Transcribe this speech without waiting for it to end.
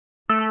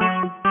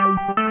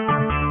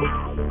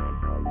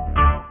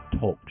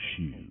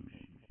Shoes.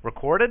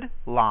 Recorded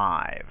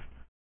live.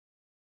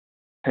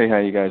 Hey, how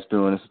you guys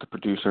doing? This is the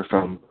producer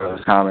from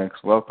Brothers Comics.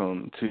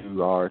 Welcome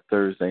to our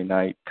Thursday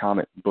night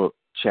comic book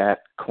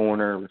chat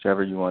corner,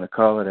 whichever you want to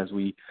call it, as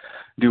we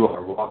do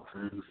our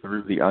walkthrough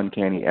through the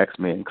Uncanny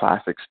X-Men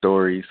classic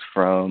stories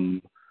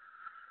from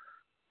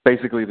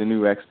basically the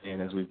new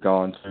X-Men as we've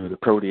gone through the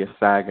Proteus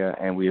saga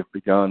and we have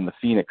begun the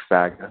Phoenix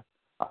saga.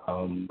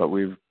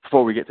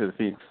 Before we get to the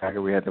Phoenix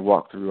saga, we had to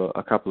walk through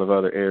a couple of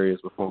other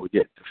areas before we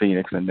get to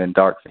Phoenix and then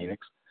Dark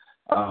Phoenix.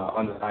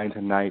 On the line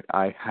tonight,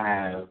 I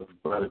have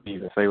Brother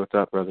Beavis. Say what's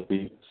up, Brother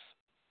Beavis.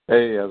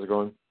 Hey, how's it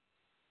going?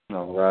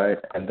 All right.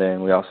 And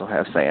then we also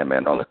have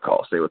Sandman on the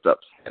call. Say what's up,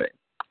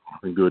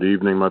 Sandman. Good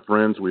evening, my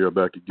friends. We are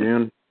back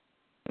again.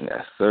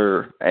 Yes,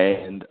 sir.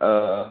 And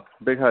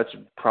Big Hutch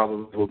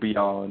probably will be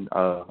on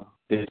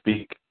this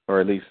week, or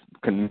at least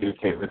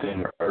communicate with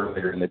him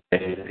earlier in the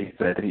day that he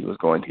said that he was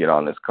going to get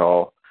on this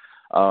call.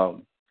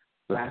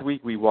 Last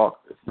week we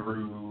walked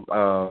through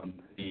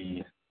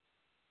the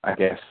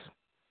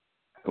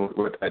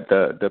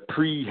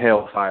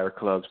pre-Hellfire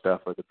Club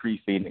stuff or the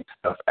pre-Phoenix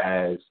stuff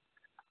as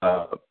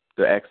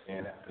the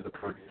X-Men after the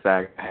Proteus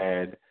saga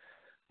had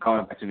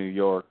gone back to New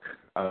York.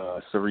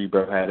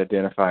 Cerebro had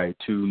identified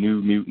two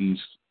new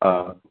mutants,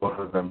 both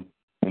of them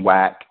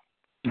whack.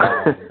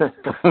 Both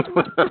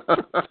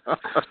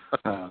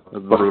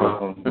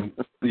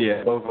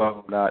of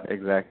them not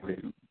exactly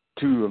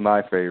two of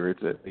my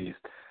favorites at least.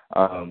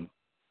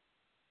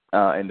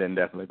 And then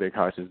definitely Big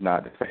Hutch is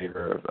not in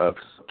favor of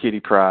Kitty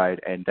Pryde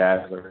and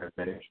Dazzler have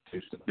been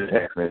introduced to the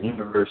X-Men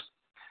universe.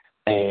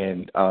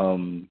 And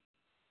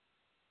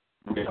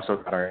we also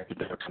got our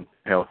introduction to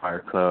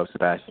Hellfire Club,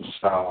 Sebastian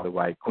Shaw, the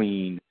White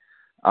Queen,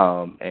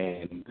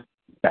 and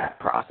that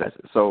process.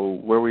 So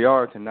where we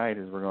are tonight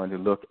is we're going to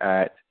look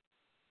at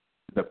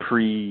the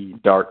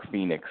pre-Dark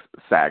Phoenix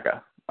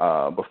saga.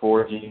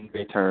 Before Jean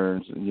Grey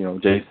turns,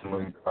 Jason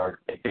Wingard,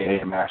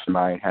 aka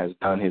Mastermind, has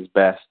done his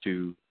best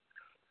to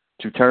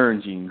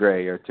turn Jean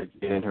Grey or to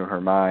get into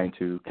her mind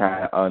to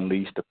kind of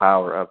unleash the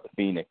power of the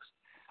Phoenix,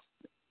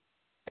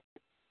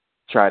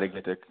 try to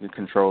get the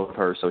control of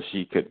her so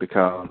she could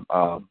become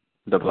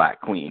the Black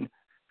Queen.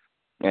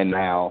 And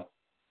now,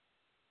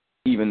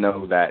 even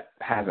though that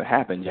hasn't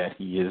happened yet,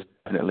 he has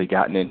definitely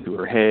gotten into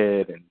her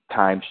head and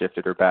time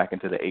shifted her back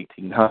into the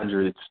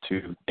 1800s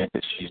to think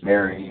that she's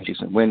marrying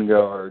Jason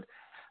Wingard.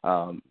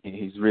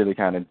 He's really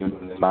kind of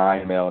doing the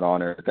mind meld on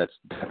her that's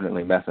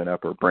definitely messing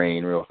up her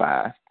brain real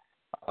fast.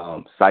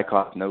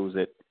 Cyclops knows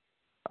it.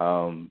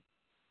 Jean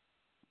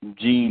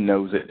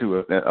knows it to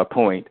a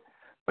point,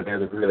 but they're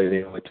really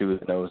the only two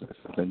that knows that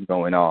something's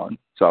going on.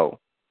 So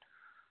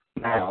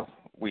now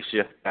we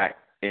shift back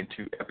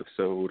into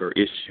episode or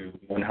issue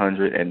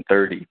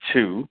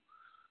 132.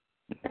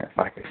 If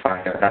I can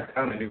find it. I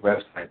found a new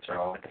website,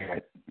 y'all. I think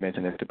I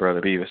mentioned it to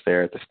Brother Beavis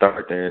there at the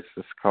start there.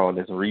 It's called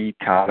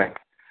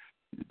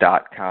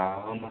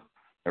readcomic.com.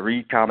 I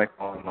read comic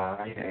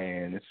online,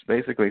 and it's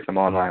basically some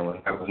online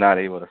ones. I was not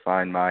able to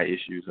find my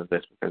issues of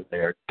this because they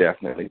are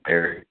definitely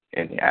buried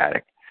in the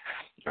attic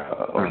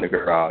or in the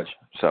garage.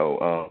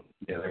 So,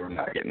 they were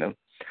not getting them.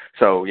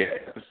 So,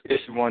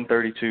 issue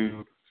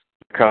 132,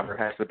 the cover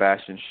has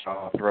Sebastian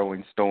Shaw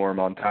throwing Storm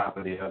on top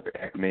of the other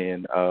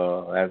X-Men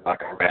as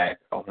like a rag.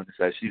 It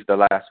says she's the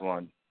last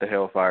one. The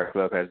Hellfire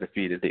Club has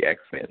defeated the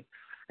X-Men,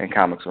 and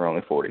comics are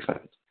only 40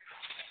 cents.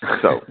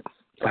 So,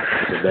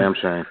 it's a damn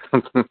shame.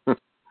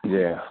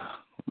 Yeah.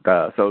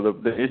 So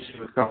the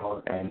issue is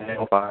called "And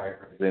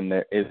Hellfire"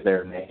 is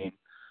their name.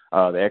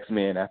 The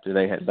X-Men, after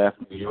they had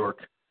left New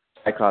York,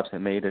 Cyclops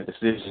had made a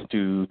decision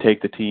to take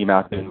the team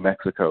out to New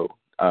Mexico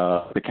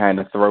to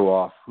kind of throw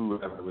off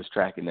whoever was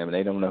tracking them. And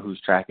they don't know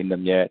who's tracking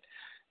them yet.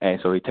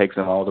 And so he takes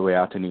them all the way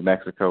out to New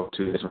Mexico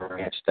to this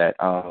ranch that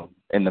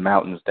in the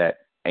mountains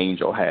that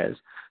Angel has.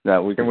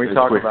 Now Can we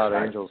talk about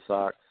Angel's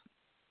socks?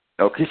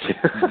 Okay.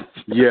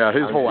 Yeah,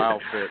 his whole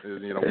outfit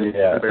is,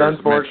 It's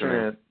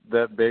unfortunate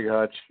that Big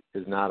Hutch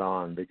is not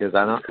on because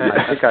I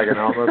think I can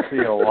almost see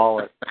a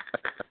wallet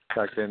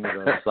tucked into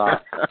those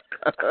socks,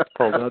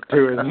 pulled up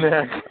to his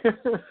neck.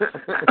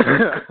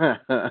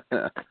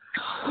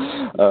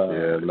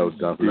 No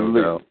doubt.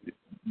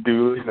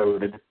 Duly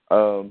noted.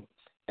 And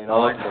I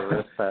like the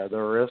wrist pad. The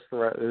wrist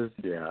is,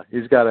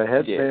 he's got a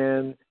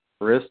headband,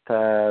 wrist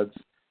pads,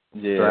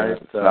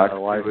 striped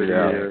white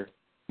gear,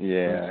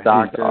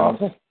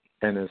 stockings,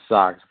 and his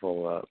socks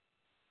full up.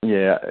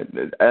 Yeah,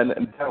 and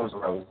that was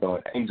where I was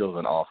going. Angel's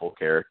an awful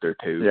character,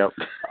 too. Yep.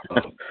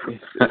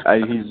 He's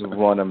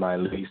one of my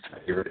least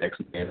favorite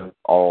X-Men of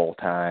all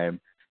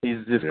time.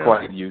 He's just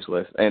quite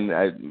useless. And,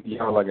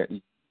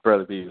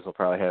 Brother Beavis will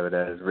probably have it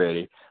as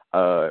ready.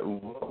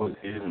 What was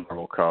his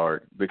Marvel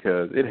card?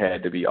 Because it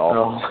had to be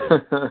awful.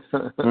 I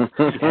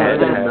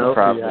didn't know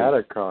if he had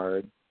a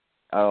card.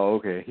 Oh,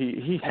 okay.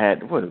 He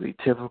had, what is he,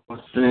 typical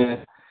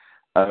strength?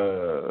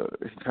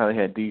 He probably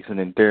had decent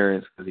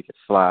endurance because he could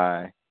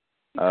fly.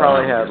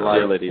 Probably had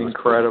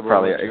incredible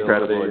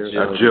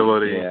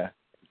agility.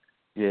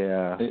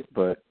 Yeah,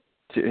 but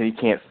he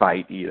can't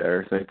fight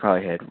either. So he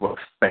probably had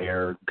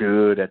fair,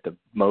 good at the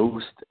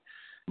most.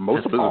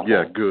 Most of it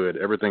was good.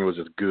 Everything was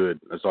just good.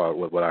 That's all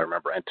what I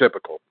remember, and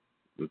typical.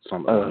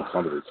 Some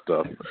of his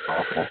stuff.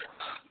 Awful.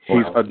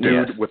 He's a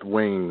dude with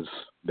wings.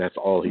 That's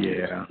all he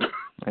is.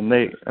 And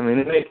they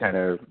kind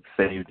of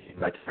saved him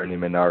by turning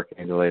him into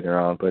Archangel later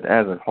on, but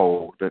as a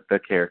whole, the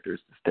character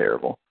is just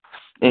terrible.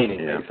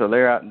 Anyway, so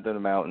they're out into the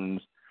mountains.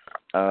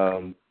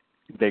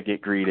 They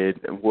get greeted.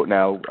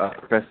 Now,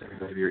 Professor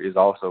Xavier is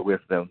also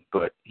with them,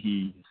 but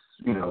he's,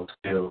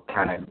 still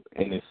kind of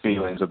in his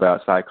feelings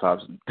about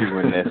Cyclops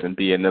doing this and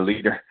being the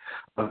leader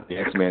of the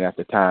X-Men at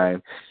the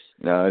time.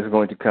 It's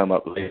going to come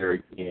up later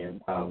again.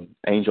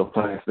 Angel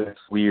plants this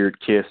weird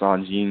kiss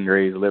on Jean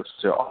Grey's lips.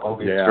 I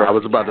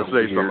was about to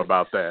say something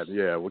about that.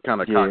 Yeah, what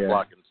kind of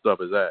cock-blocking stuff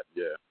is that?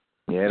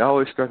 Yeah, it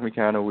always struck me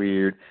kind of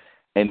weird.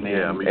 And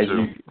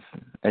then,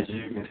 as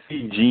you can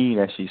see, Jean,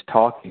 as she's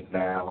talking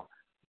now,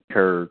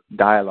 her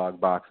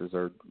dialogue boxes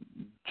are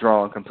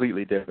drawn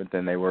completely different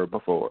than they were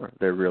before.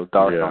 They're real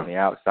dark on the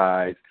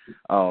outside.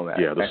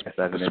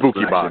 The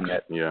spooky box.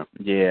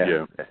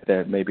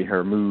 That maybe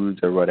her moods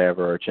or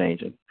whatever are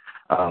changing.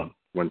 Scott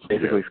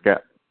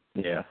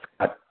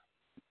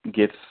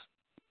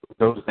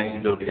goes to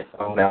Angel to get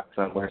thrown out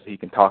somewhere so he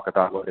can talk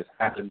about what has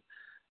happened.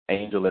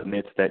 Angel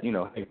admits that,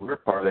 hey, we're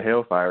part of the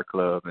Hellfire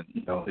Club, and,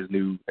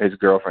 his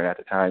girlfriend at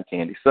the time,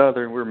 Candy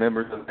Southern, we're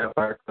members of the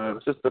Hellfire Club.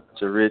 It's just a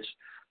bunch of rich,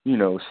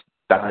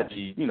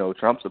 stodgy,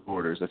 Trump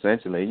supporters,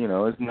 essentially.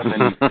 It's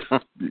nothing,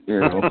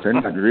 they're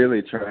not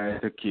really trying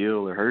to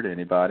kill or hurt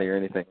anybody or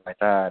anything like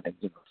that. And,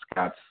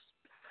 Scott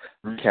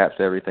recaps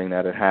everything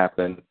that had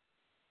happened.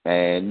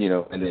 And,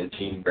 and then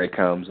Jean Grey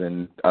comes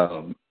and,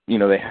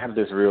 they have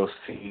this real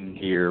scene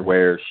here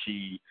where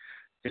she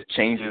just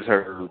changes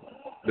the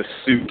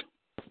suit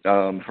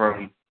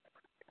from,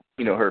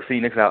 her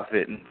Phoenix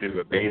outfit into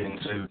a bathing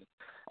suit.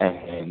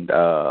 And,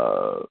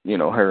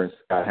 her and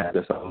Scott have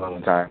this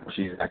alone time where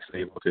she's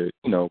actually able to,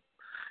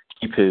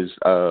 keep his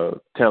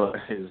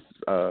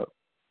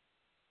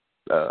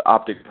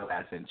optic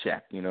glass in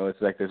check.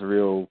 It's like this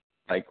real,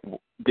 the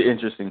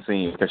interesting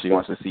scene because she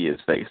wants to see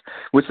his face,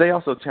 which they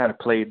also kind of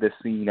played this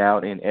scene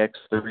out in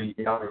X3.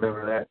 Y'all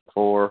remember that?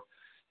 Before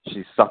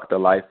she sucked the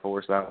life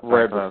force out.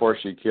 Right before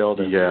she killed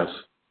him. Yes.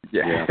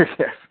 Yeah.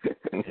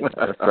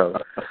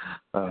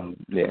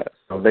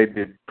 So they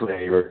did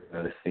play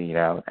the scene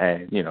out,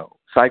 and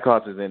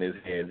Cyclops is in his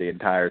head the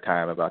entire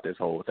time about this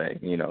whole thing.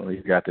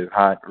 He's got this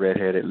hot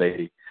redheaded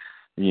lady,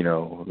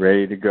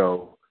 ready to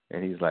go,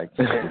 and he's like,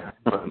 yeah,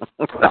 the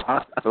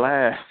hot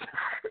blast.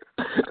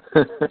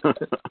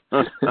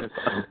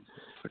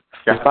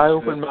 If I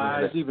open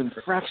my eyes even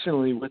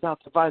fractionally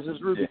without the visor's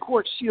ruby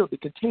quartz shield to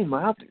contain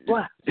my optic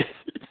blast.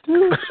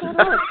 Dude, shut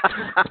up.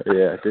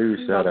 Yeah,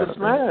 dude, shut up.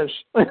 Smash.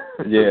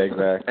 Yeah,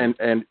 exactly.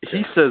 And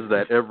he says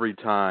that every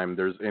time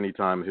any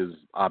time his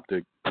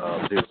optic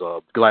his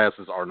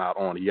glasses are not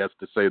on, he has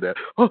to say that.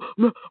 Oh,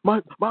 no,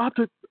 my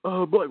optic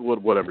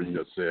whatever he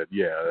just said.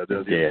 Yeah,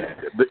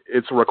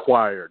 it's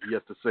required. He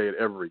has to say it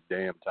every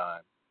damn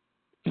time.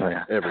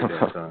 Yeah. Every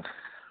damn time.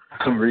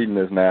 I'm reading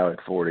this now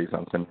at 40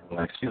 something.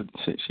 Like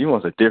she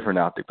wants a different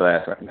optic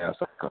glass right now.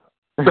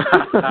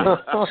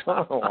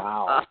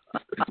 Wow.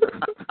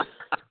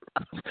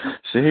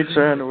 She ain't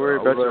trying to worry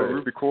about your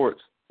ruby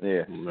quartz.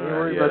 Yeah, she's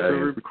worried about your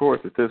ruby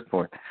quartz at this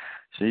point.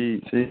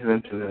 She's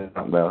into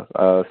something else.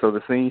 So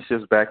the scene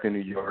shifts back to New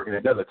York, and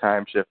it does a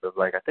time shift of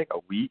I think a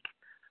week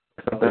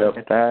or something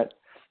like that.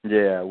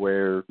 Yeah,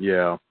 where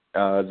the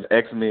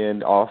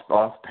X-Men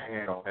off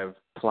panel have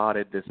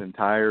plotted this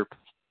entire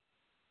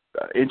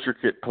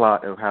intricate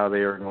plot of how they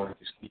are going to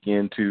sneak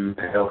into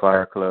the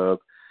Hellfire Club,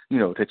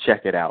 to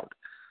check it out.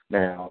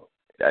 Now,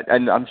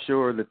 and I'm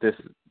sure that this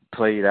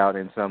played out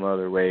in some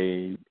other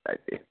way.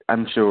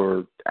 I'm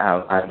sure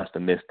I must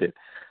have missed it,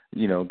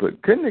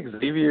 but couldn't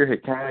Xavier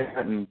have kind of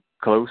gotten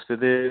close to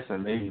this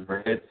and maybe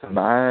read some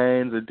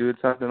minds or doing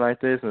something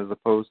like this as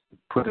opposed to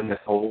putting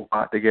this whole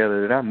plot together?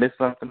 Did I miss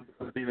something,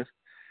 Stevens?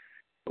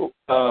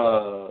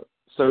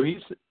 So he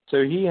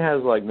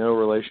has no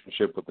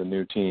relationship with the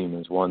new team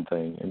is one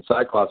thing, and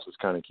Cyclops was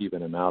kind of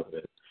keeping him out of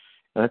it.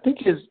 And I think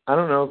I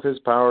don't know if his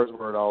powers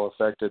were at all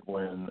affected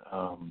when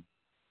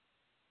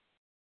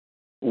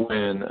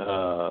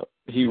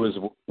he was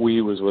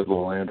with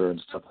Lilandra and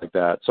stuff like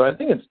that. So I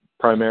think it's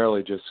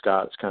primarily just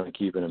Scott's kind of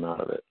keeping him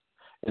out of it.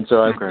 And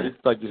so it's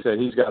like you said,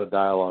 he's got a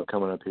dialogue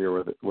coming up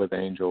here with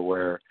Angel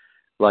where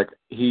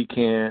he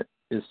can't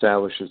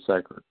establish his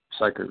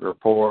psychic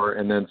rapport,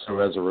 and then so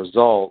as a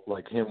result,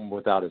 him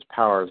without his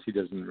powers, he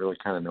doesn't really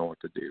kind of know what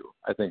to do.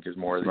 I think is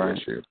more the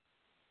issue.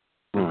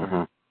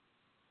 Mm-hmm.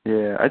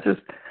 Yeah, it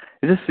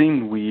just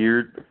seemed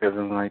weird because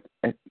I'm like,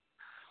 it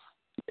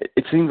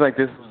seems like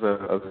this was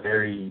a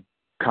very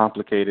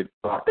complicated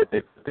plot that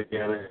they put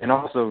together, and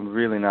also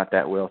really not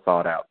that well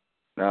thought out.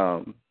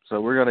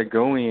 So we're gonna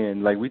go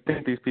in we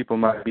think these people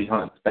might be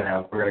hunts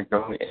down. We're gonna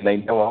go in, and they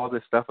know all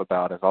this stuff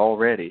about us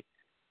already.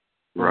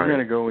 We're going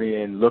to go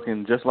in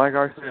looking just like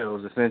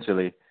ourselves,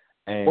 essentially.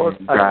 And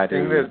I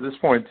think at this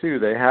point, too,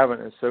 they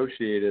haven't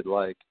associated,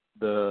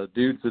 the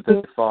dudes that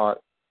they fought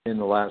in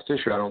the last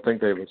issue. I don't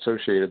think they've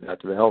associated that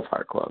to the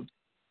Hellfire Club.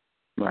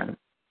 Right.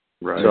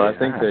 Right. So I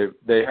think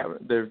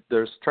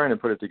they're trying to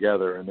put it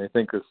together, and they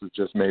think this is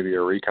just maybe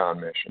a recon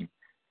mission.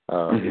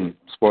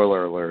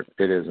 Spoiler alert: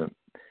 it isn't.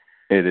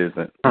 It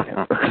isn't.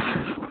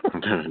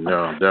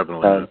 No,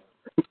 definitely not.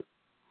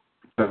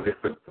 So they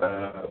put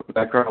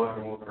Nightcrawler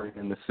and Wolverine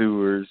in the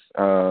sewers.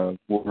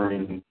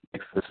 Wolverine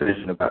makes a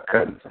decision about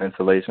cutting some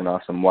insulation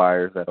off some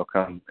wires that'll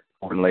come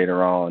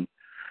later on.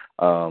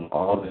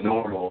 All the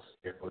normal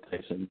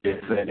quotation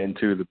gets sent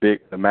into the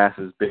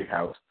Mass's big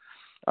house.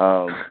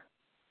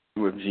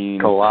 With Jean.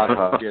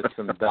 Colossus gets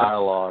some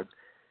dialogue.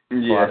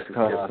 Colossus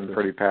gets some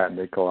pretty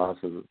patented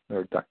Colossus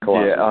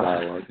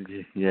dialogue.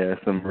 Yeah,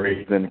 some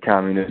raising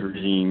communist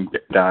regime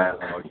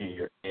dialogue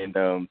here, and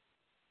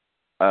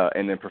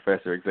then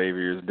Professor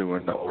Xavier is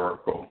doing the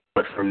Oracle,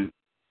 but from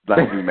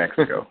New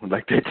Mexico.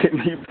 Like they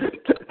didn't even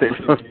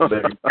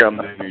let him come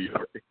to New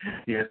York.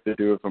 He has to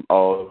do it from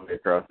all the way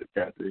across the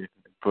country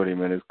and put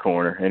him in his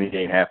corner, and he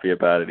ain't happy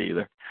about it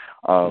either.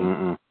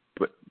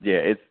 But yeah,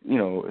 it's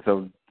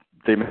so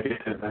they make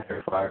it to the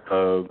Hellfire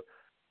Club.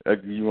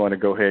 You want to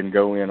go ahead and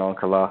go in on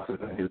Colossus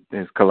and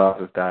his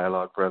Colossus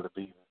dialogue, Brother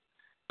Beaver.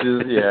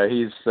 Yeah,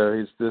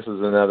 this is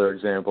another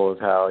example of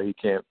how he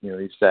can't,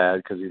 he's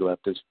sad because he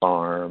left his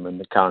farm and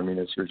the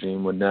communist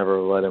regime would never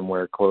let him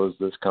wear clothes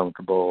this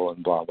comfortable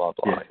and blah, blah,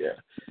 blah.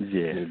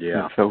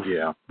 Yeah. So,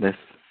 that's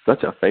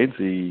such a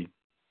fancy,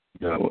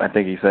 I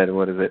think he said,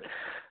 what is it?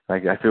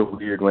 Like, I feel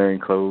weird wearing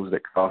clothes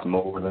that cost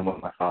more than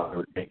what my father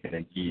would make in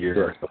a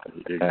year or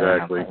something.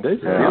 Exactly. They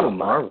feel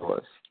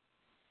marvelous.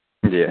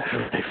 Yeah,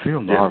 they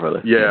feel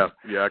marvelous. Yeah,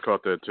 I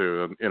caught that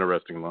too. An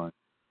interesting line.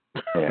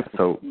 Yeah,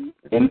 so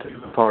into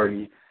the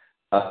party,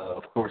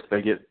 of course,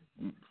 they get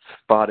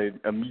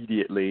spotted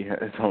immediately.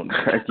 Within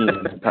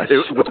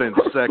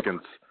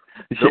seconds.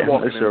 They're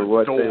walking in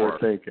the door. They were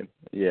thinking.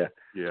 Yeah.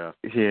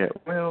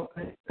 Well,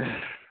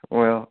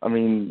 I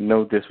mean,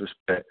 no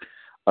disrespect.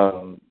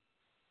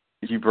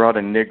 You brought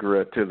a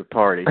Negra to the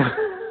party.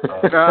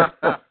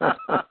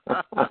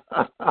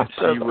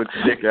 She would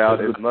stick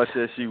out as much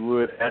as she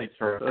would at a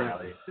Trump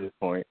rally at this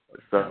point.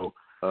 So,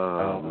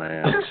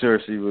 man, I'm sure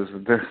she was.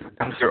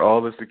 I'm sure all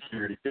the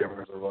security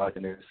cameras were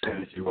watching her as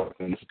soon as she walked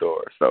in the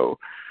store. So,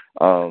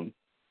 well,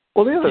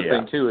 the other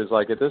thing too is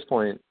like at this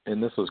point,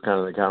 and this was kind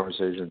of the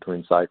conversation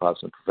between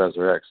Cyclops and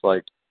Professor X.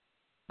 Like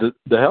the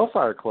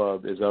Hellfire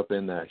Club is up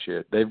in that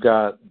shit. They've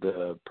got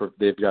the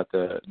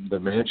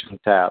mansion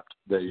tapped.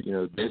 They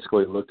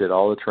basically looked at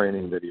all the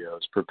training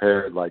videos,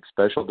 prepared like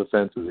special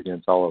defenses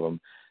against all of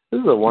them.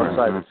 This is a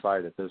one-sided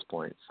fight at this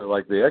point. So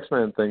like the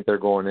X-Men think they're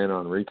going in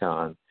on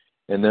recon.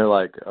 And they're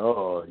like,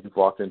 oh, you've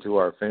walked into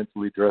our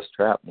fancily dressed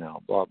trap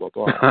now, blah, blah,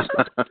 blah.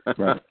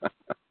 Right.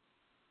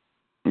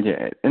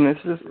 Yeah, and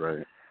it's just,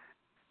 right.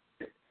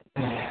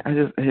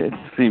 It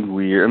seems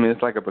weird. I mean,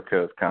 it's like a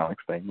Because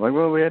Comics thing. Like,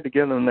 well, we had to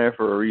get them there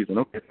for a reason.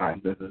 Okay,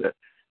 fine, this is it.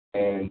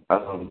 And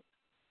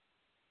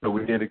so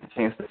we get a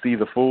chance to see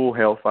the full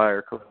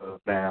Hellfire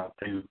Club now,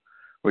 too,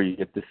 where you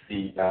get to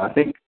see, I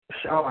think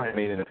Shaw had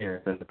made an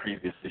appearance in the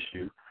previous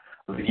issue.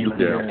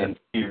 Leland and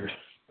Pierce.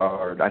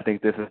 I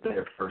think this is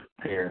their first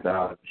appearance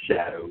out of the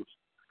shadows.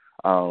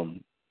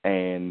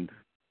 And,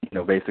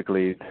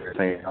 basically they're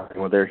saying,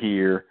 well, they're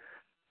here.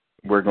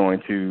 We're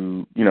going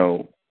to,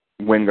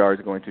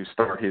 Wingard's going to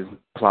start his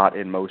plot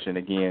in motion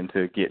again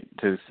to get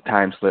to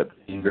time slip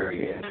Jean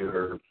Grey into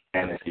her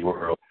fantasy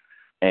world.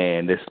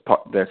 And this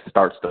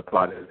starts the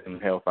plot in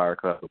Hellfire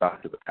Club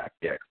about to attack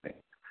the X-Men.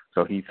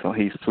 So he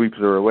sweeps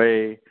her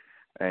away,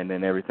 and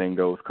then everything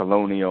goes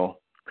colonial.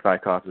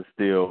 Cyclops is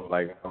still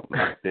like, I don't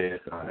like this.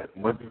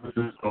 What's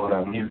going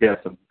on? He's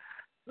got some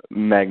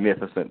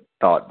magnificent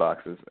thought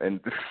boxes, and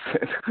he's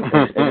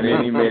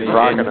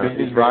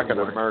rocking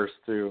a Merce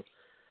too.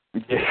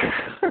 Yeah,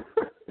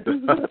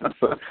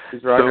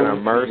 he's rocking a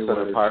Merce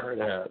and a pirate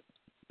hat.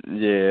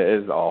 Yeah,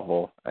 it's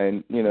awful,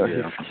 and he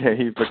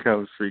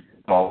becomes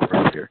freaking small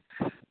right here,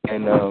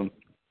 and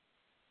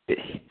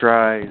he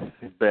tries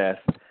his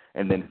best,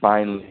 and then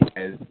finally,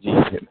 as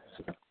Jean,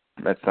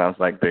 that sounds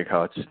like Big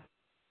Hutch.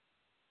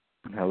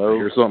 Hello.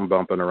 Here's something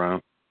bumping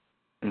around.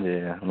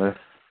 Yeah,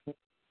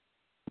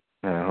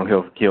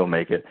 he'll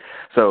make it.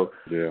 So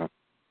yeah,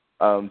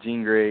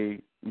 Jean Grey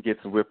gets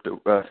swept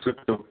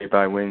away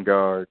by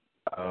Wingard,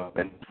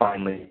 and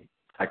finally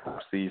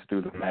Cyclops sees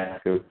through the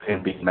mask of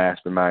him being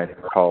Mastermind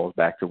and recalls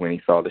back to when he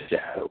saw the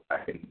Shadow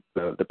back in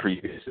the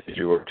previous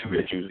issue or 2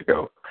 issues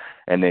ago,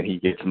 and then he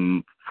gets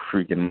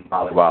freaking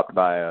mollywopped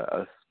by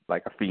a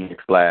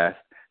Phoenix Blast,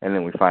 and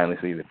then we finally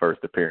see the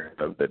first appearance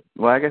of the.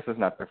 Well, I guess it's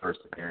not their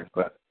first appearance,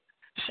 but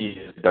she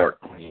is the Dark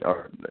Queen,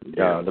 or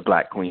the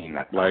Black Queen.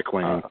 Black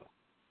Queen.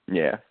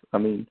 Yeah, I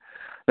mean,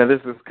 now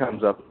this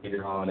comes up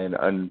later on,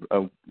 and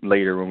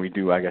later when we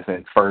do, I guess,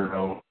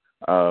 Inferno,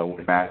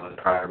 when Madeline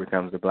Pryor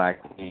becomes the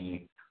Black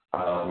Queen.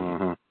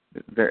 Or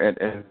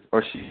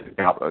she's the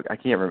Goblin. I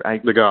can't remember.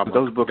 The Goblin.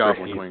 Those books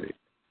Goblin are hazy. Queen.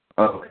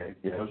 Oh, okay.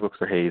 Yeah, those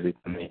books are hazy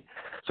to me.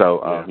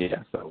 So,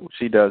 so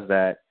she does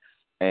that,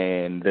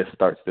 and this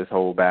starts this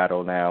whole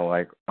battle now.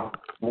 Like,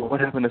 what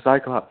happened to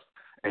Cyclops?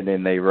 And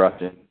then they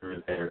rush in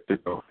through there to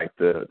go fight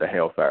the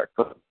Hellfire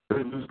Club.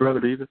 Good news,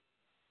 Brother Beavis?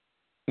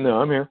 No,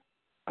 I'm here.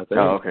 I think.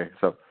 Oh, okay.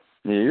 So,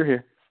 yeah, you're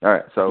here. All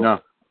right. So, No.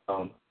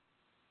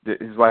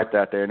 His wife's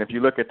out there, and if you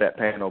look at that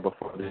panel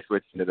before they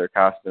switch into their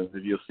costumes,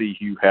 you'll see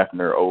Hugh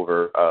Hefner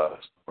over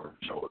Storm's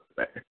shoulder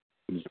there.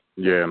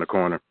 Yeah, in the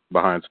corner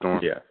behind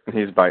Storm. Yeah,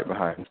 he's right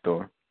behind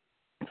Storm.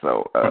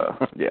 So,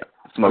 yeah,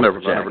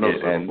 Smoker's jacket, I never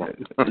noticed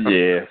and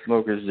yeah,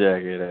 smoker's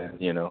jacket, and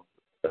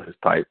his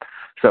pipe.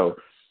 So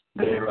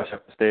they rush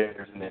up the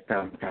stairs and they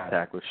come in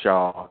contact with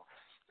Shaw.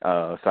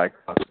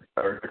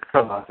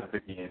 Colossus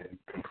again,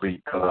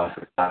 complete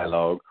Colossus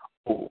dialogue.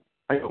 Oh,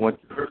 I don't want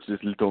to hurt this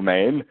little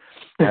man.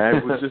 I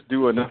was just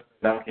doing enough to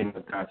knock him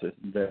unconscious.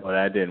 But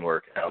that didn't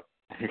work out.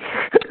 He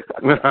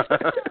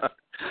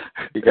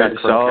got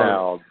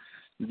corralled.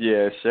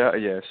 Yeah,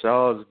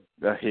 Shaw's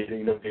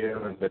hitting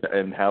him,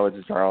 and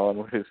Howard's drawing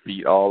with his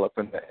feet all up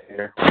in the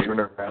air, waving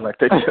around like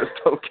they just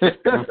okay.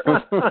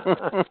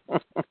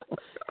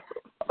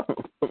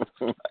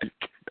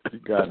 He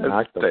got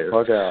knocked the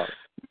fuck out.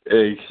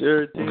 He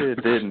sure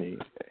did, didn't he?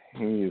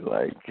 He's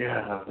like,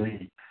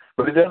 golly.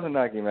 But it doesn't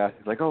knock him out.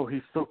 He's like, oh,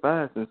 he's so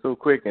fast and so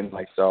quick, and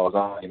like Shaw's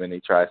on him, and he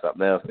tries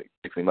something else, and he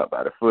picks him up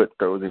by the foot,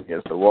 throws him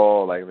against the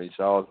wall. Like,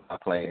 Shaw's not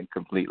playing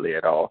completely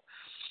at all.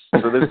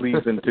 So this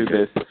leads into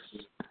this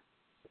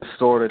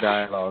sort of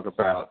dialogue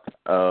about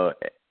the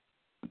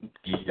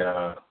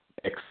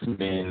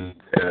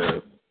X-Men.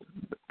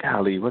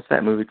 Golly, what's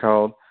that movie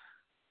called?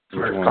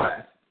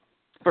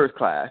 First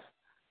Class.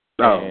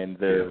 And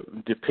the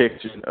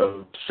depiction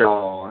of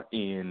Shaw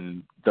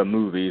in the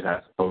movies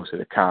as opposed to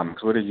the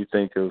comics. What did you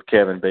think of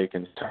Kevin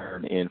Bacon's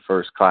turn in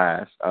First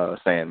Class,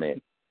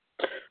 Sandman?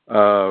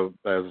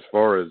 As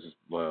far as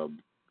what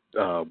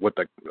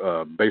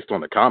based on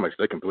the comics,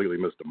 they completely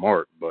missed the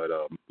mark. But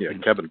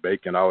Kevin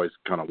Bacon, I always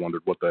kind of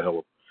wondered what the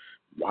hell,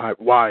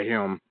 why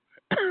him?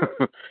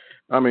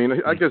 I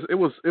mean, I guess it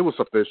was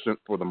sufficient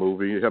for the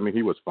movie. I mean,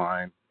 he was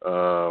fine.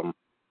 But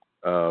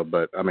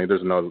I mean,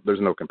 there's no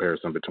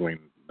comparison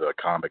between the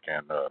comic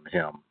and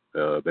him.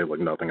 They look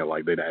nothing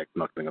alike. They act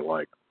nothing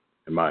alike,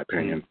 in my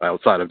opinion.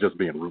 Outside of just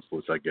being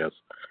ruthless, I guess.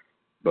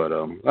 But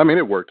I mean,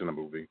 it worked in the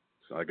movie,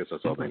 so I guess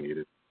that's all they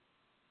needed.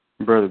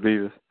 Brother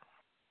Beavis.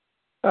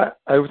 I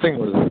think it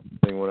was a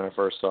thing when I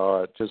first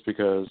saw it, just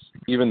because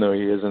even though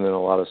he isn't in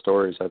a lot of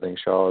stories, I think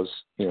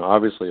Shaw's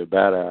obviously a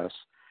badass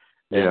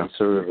and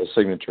sort of a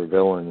signature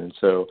villain, and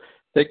so.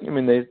 They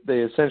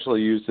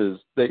essentially used his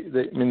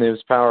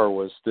power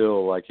was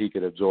still like he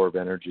could absorb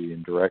energy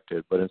and direct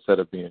it, but instead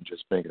of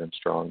just making him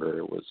stronger,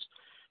 it was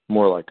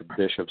more like a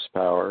Bishop's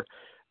power.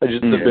 The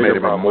bigger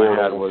problem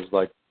I had was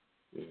like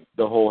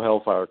the whole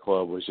Hellfire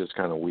Club was just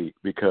kind of weak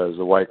because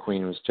the White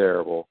Queen was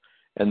terrible,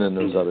 and then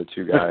those other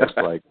two guys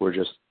were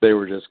just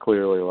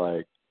clearly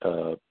like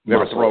they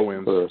were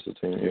throw-ins. For the rest of the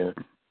team,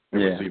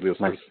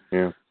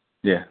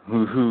 Yeah,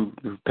 who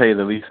pay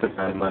the least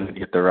amount of money to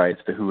get the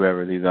rights to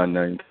whoever these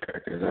unknown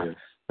characters are.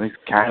 It's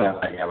kind of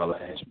like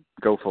Avalanche.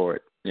 Go for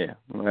it. Yeah.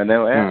 And then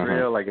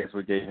Azrael, I guess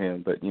we gave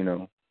him, but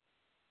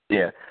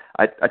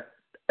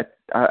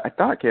I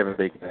thought Kevin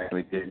Bacon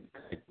actually did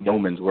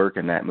yeoman's work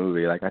in that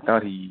movie. Like I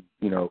thought he,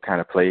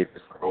 kind of played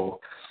his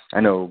role.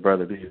 I know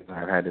Brother B and I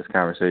have had this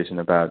conversation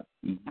about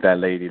that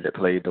lady that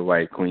played the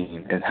White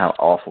Queen and how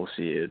awful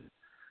she is.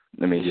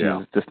 I mean, she's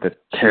just a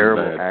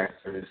terrible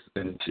actress,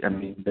 and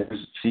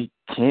she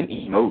can't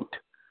emote.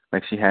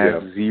 Like, she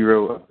has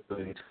zero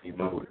ability to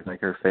emote. Like,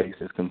 her face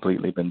has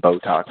completely been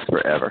Botoxed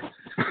forever.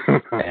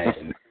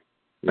 And,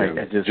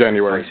 I just...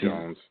 January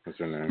Jones is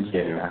her name.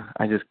 Yeah,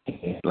 I just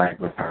can't,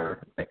 with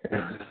her. Like,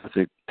 it's such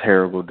a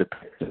terrible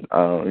depiction.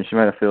 And she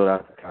might have filled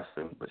out the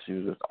costume, but she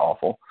was just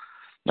awful.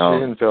 She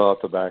didn't fill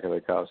out the back of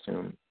the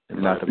costume.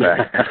 Not the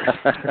back.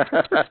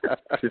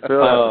 She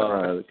filled out the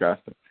front of the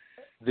costume.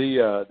 They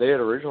had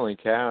originally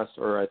cast,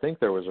 or I think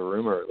there was a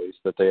rumor at least,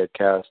 that they had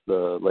cast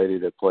the lady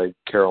that played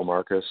Carol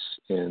Marcus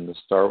in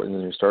the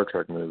new Star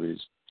Trek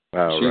movies.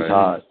 Oh, She's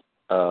hot.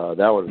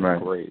 That would have been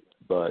great.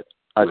 But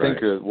I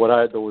think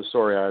the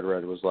story I had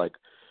read was like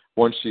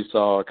once she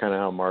saw kind of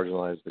how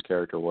marginalized the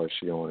character was,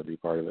 she didn't want to be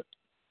part of it.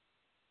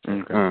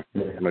 Okay,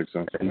 that makes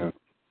sense. Yeah.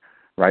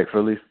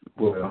 Rightfully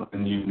well,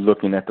 and you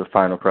looking at the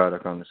final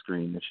product on the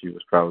screen, that she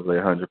was probably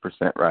 100%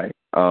 right.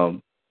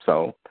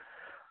 So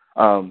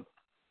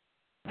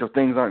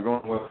things aren't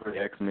going well for the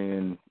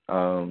X-Men.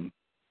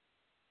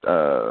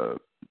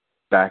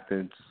 Back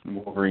to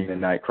Wolverine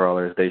and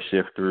Nightcrawler as they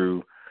shift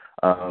through.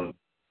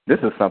 This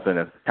is something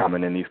that's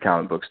common in these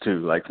comic books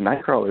too. Like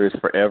Nightcrawler is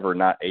forever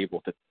not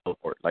able to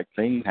teleport. Like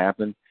things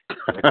happen.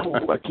 Like,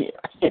 I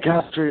can't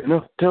concentrate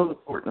enough to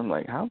teleport. And I'm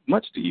like, how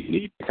much do you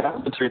need to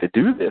concentrate to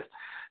do this?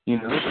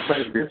 It's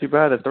like grip you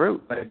by the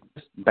throat. Like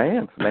just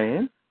bam,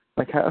 man.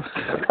 Like how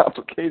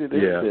complicated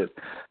is this?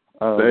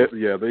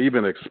 They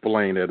even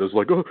explain it as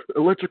like,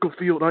 electrical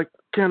field, I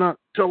cannot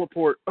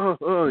teleport.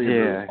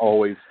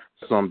 Always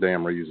some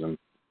damn reason.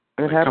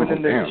 And it happened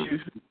in the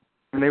issues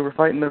when they were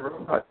fighting the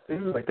robots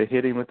too. Like they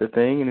hit him with the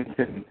thing and he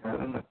couldn't.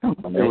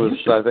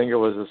 I think it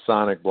was a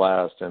sonic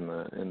blast in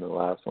the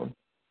last one.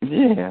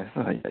 Yeah.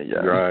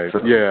 Right.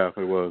 Yeah,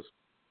 it was.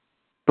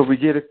 But we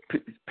get a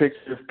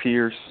picture of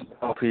Pierce.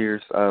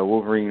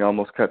 Wolverine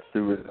almost cuts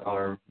through his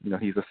arm.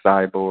 He's a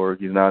cyborg.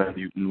 He's not a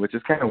mutant, which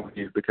is kind of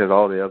weird because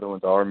all the other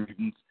ones are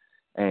mutants,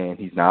 and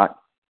he's not.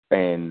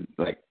 And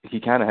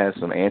he kind of has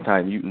some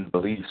anti-mutant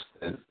beliefs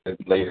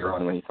later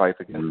on when he fights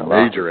against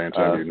major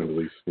anti-mutant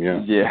beliefs.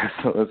 Yeah. Yeah.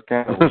 So it's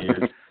kind of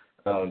weird.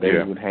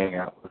 They would hang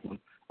out with him.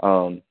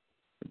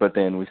 But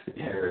then we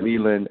see Harry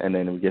Leland, and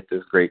then we get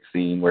this great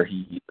scene where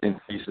he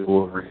increases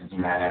Wolverine's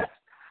mass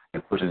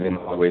and pushes him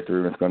all the way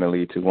through. It's going to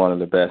lead to one of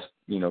the best,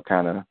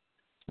 kind of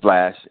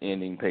flash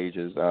ending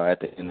pages at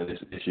the end of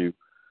this issue.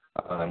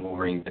 And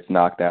Wolverine gets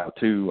knocked out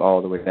too,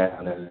 all the way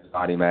down, and his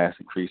body mass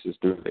increases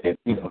through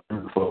through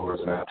the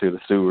floors and out to the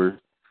sewers.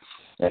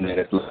 And then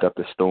it's left up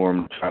to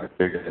Storm to try to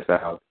figure this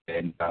out.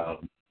 And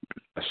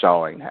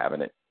Shaw ain't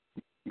having it.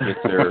 Gets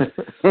her.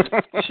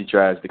 She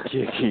tries to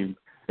kick him.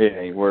 It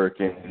ain't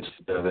working, and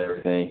she does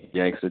everything. He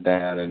yanks her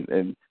down,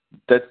 and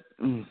that's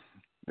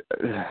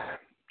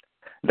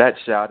that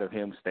shot of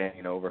him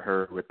standing over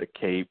her with the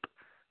cape,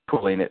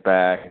 pulling it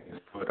back, and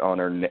his foot on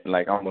her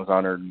neck, almost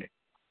on her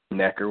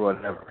neck or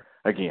whatever.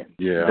 Again,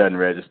 doesn't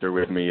register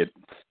with me at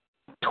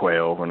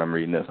 12 when I'm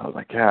reading this. I was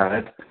like,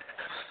 God,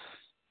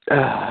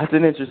 that's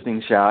an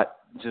interesting shot.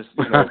 Just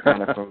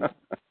kind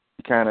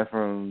of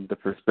from the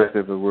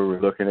perspective of where we're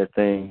looking at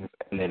things,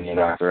 and then he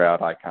knocks her out,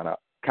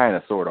 kind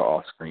of sort of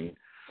off screen.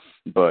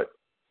 But,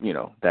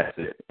 that's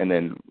it. And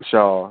then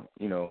Shaw,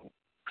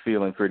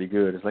 feeling pretty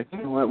good, is like,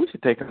 you know what, we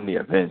should take on the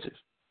Avengers.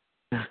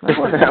 I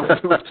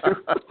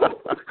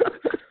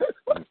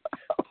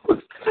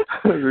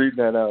was reading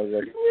that, I was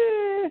like,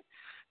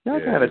 y'all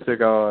kind of took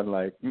on,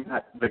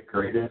 not the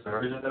greatest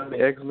version of the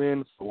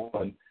X-Men, for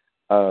one.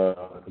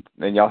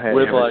 And y'all had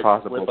every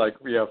possible...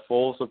 With,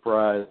 full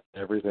surprise,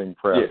 everything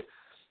prepped.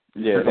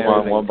 Yeah, come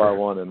on one by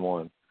one and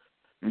one.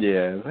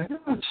 Yeah, I'm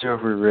not sure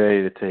if we're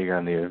ready to take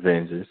on the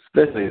Avengers,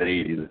 especially the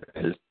 80s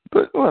Avengers,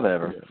 but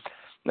whatever.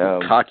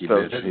 Cocky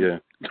bitch,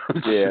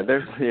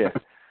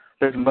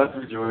 There's much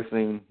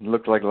rejoicing.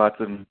 Looks like lots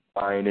of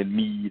wine and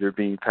mead are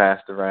being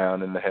passed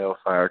around in the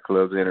Hellfire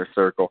Club's inner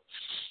circle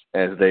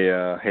as they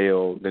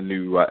hail the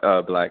new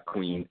Black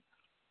Queen.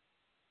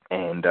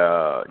 And,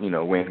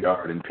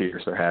 Wingard and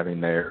Pierce are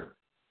having their,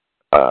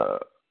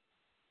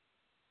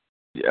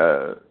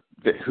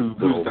 who's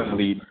going to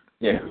lead?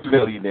 Yeah, who's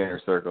going to lead the inner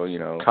circle,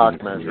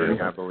 Cock measuring,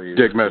 I believe.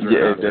 Dick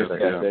measuring.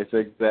 That's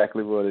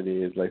exactly what it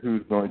is.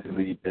 Who's going to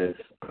lead this?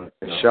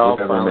 Shaw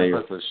finally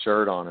puts a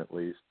shirt on, at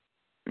least.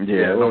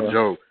 Yeah, no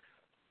joke.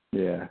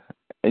 Yeah.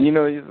 And,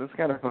 it's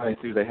kind of funny,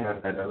 too, they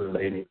have that other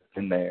lady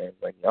in there.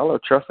 Y'all are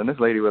trusting this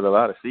lady with a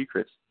lot of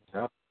secrets.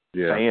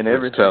 Saying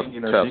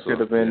everything, Tessa, she could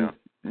have been,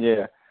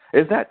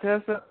 Is that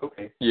Tessa?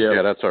 Okay.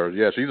 Yeah, that's her.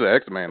 Yeah, she's an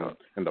X-Man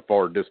in the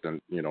far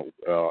distant, in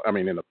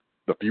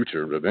the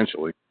future,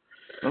 eventually.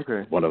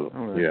 Okay. One of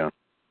them. Right.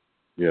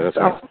 Yeah, that's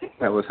I think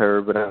that was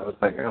her, but I was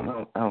like,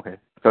 okay.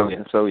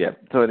 So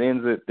it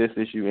ends. This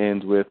issue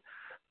ends with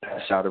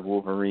that shot of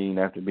Wolverine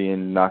after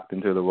being knocked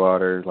into the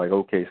water.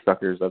 Okay,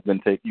 suckers,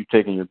 you've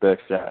taken your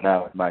best shot.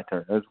 Now it's my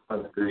turn. That's one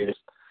of the greatest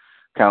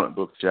comic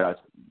book shots,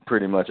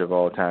 pretty much of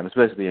all time,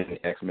 especially in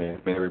the X-Men.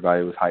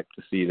 Everybody was hyped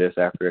to see this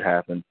after it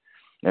happened.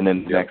 And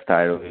then the next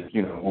title is,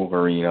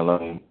 Wolverine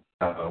Alone,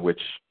 which,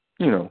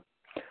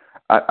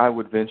 I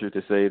would venture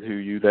to say to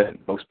you that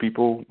most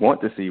people want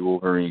to see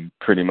Wolverine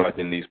pretty much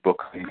in these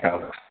books and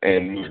comics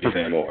and movies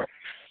anymore.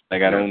 I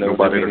don't know if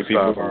many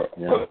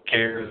people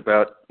cares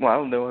about. Well, I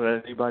don't know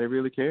that anybody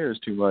really cares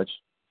too much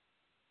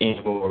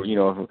anymore.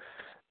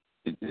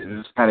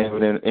 It's kind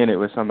of in it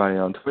with somebody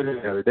on Twitter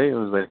the other day. It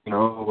was like,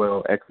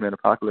 X-Men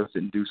Apocalypse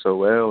didn't do so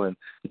well, and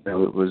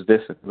it was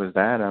this, it was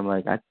that. I'm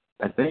like, I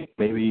think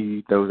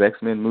maybe those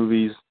X-Men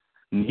movies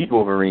need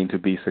Wolverine to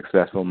be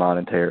successful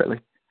monetarily.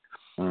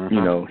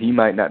 He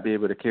might not be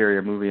able to carry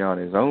a movie on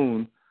his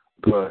own,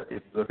 but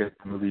if you look at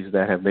the movies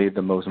that have made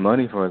the most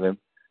money for them,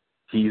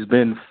 he's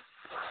been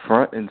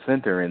front and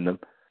center in them.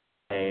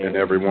 And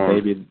everyone.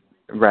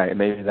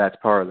 Maybe that's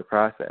part of the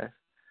process.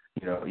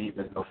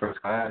 Even though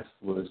First Class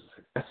was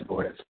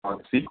successful as a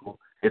sequel,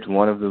 it's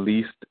one of the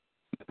least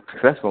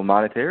successful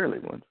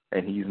monetarily ones,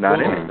 and he's not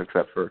in it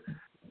except for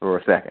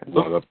a second.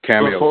 The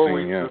cameo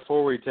scene,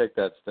 Before we take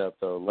that step,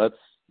 though, let's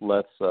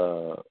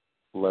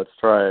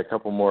try a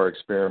couple more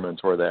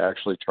experiments where they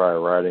actually try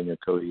writing a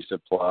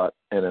cohesive plot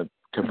and a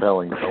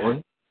compelling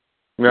villain,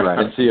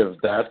 and see if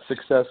that's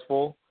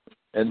successful,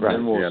 and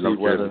then we'll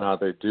see whether or not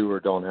they do or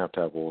don't have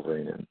to have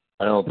Wolverine in.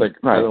 I don't think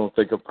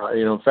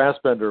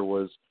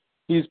Fassbender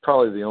he's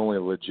probably the only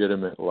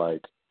legitimate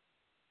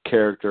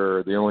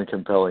character, the only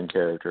compelling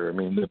character. I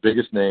mean, the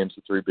biggest names,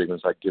 the three big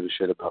ones, I give a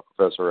shit about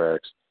Professor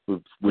X.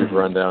 We've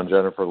run down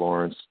Jennifer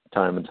Lawrence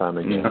time and time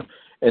again,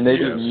 and they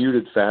just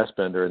muted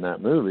Fassbender in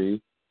that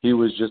movie. He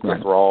was just a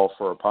thrall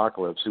for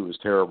Apocalypse who was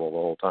terrible the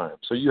whole time.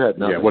 So you had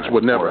nothing. Yeah, which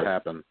would never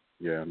happen.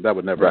 Yeah, that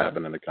would never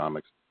happen in the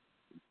comics.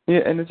 Yeah,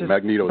 and it's just,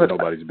 Magneto is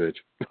nobody's bitch.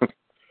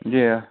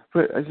 Yeah,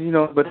 but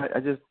I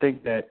just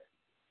think that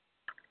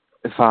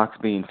Fox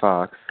being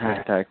Fox,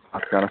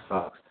 #Fox on a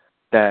Fox,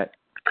 that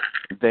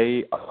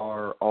they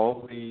are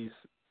always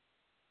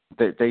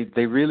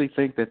they really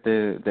think that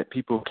that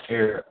people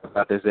care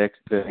about the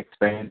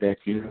expanded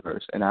X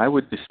universe, and I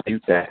would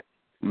dispute that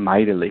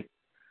mightily.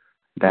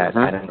 That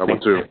I don't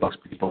think that most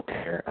people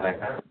care.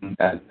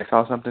 I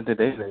saw something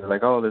today. They were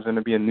like, "Oh, there's going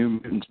to be a New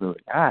Mutants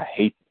movie." I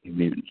hate New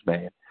Mutants,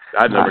 man.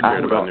 I never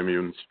cared about New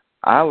Mutants.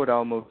 I would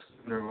almost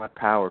sooner watch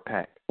Power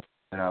Pack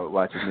than I would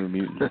watch a New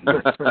Mutants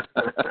movie.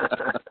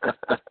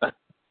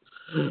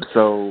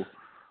 So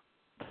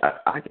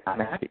I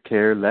mean, I could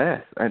care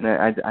less, and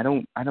I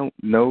don't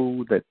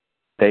know that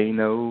they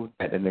know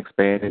that an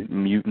expanded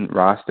mutant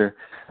roster.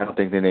 I don't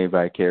think that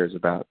anybody cares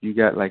about. You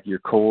got like your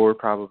core,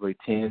 probably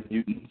 10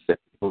 mutants that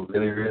people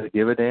really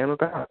give a damn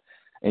about,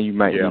 and you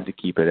might need to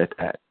keep it at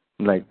that.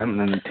 Like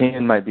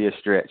 10 might be a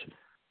stretch,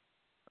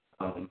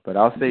 but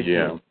I'll say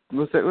 10.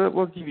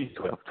 We'll give you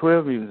 12.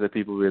 12 mutants that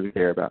people really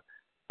care about.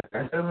 The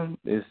rest of them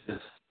is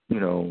just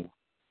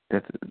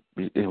that's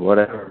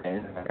whatever,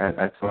 man.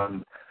 That's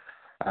fun.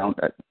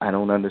 I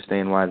don't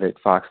understand why that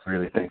Fox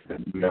really thinks that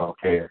we all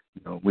care.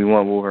 We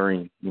want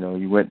Wolverine.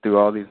 You went through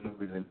all these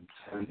movies in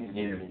 17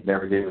 years and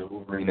never gave us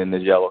Wolverine in the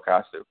yellow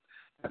costume.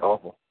 That's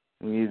awful.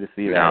 We need to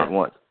see that at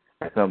once.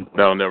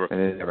 That'll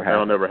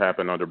never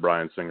happen under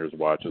Bryan Singer's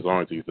watch. As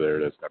long as he's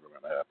there, that's never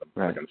going to happen.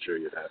 Right. I can assure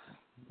you that.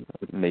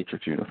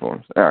 Matrix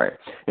uniforms. All right.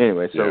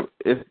 Anyway, so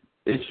if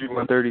issue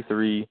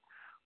 133,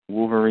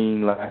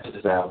 Wolverine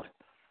lashes out,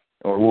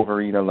 or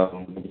Wolverine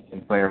alone,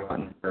 in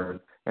Claremont and Byrne.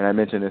 And I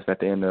mentioned this at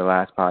the end of the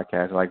last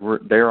podcast. Like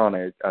they're on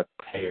a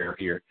tear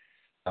here.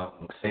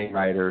 Same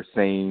writer,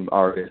 same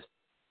artist,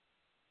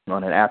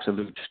 on an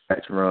absolute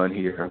stretch run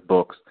here of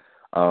books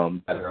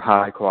that are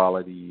high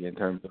quality in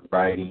terms of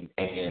writing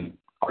and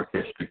art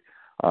history.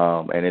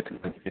 And it's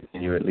going to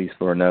continue at least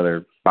for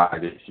another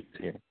 5 issues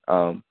here.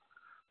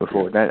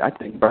 Before that, I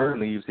think Byrne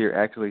leaves here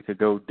actually to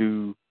go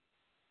do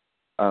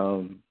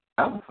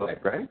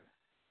Outflight, right?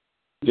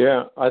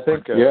 Yeah, I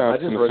think. I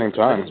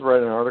just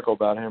read an article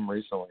about him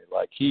recently.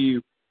 Like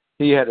he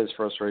had his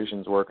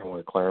frustrations working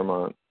with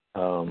Claremont,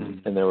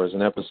 and there was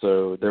an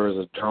episode. There was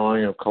a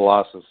drawing of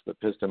Colossus that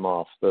pissed him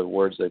off. The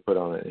words they put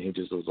on it, and he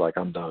just was like,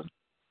 "I'm done."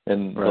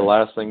 And the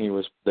last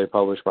thing they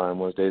published by him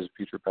was Days of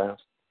Future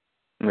Past.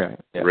 Right.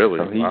 Yeah. Really?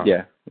 So wow.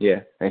 Yeah.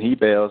 And he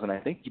bails, and I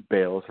think he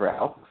bails for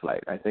Alpha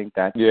Flight. I think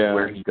that's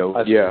where he goes.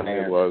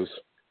 It was.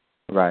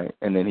 Right,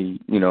 and then he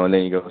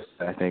goes,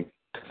 I think,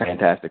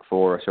 Fantastic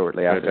Four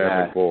shortly after that.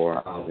 Fantastic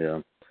Four,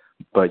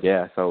 But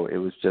so it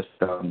was just,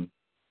 so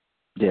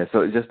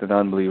it's just an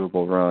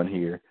unbelievable run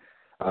here.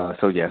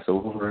 So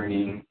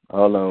Wolverine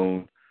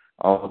alone,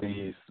 all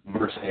these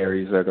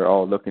mercenaries that are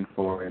all looking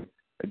for him,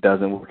 it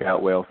doesn't work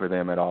out well for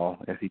them at all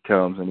as he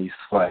comes and he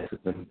slices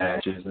and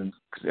dashes and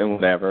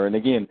whatever. And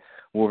again,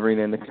 Wolverine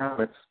in the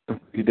comics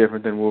completely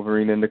different than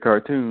Wolverine in the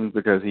cartoons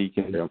because he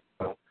can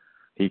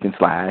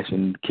slash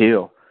and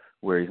kill,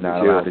 where he's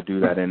not allowed to do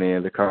that in any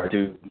of the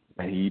cartoons.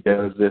 And he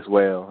does this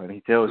well, and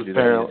he tells you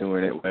that he's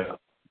doing it well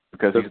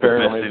because he's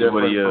apparently different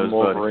what he is, from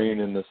Wolverine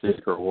in the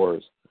Secret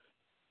Wars.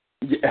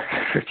 Yeah.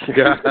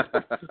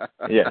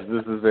 Yes,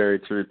 this is very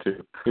true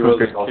too. He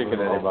wasn't kicking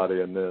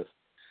anybody in this.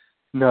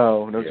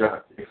 No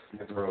drop kicks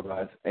against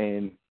robots,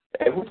 and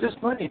it was just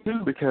funny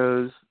too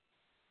because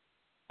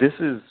this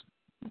is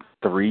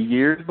 3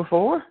 years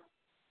before.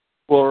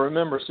 Well,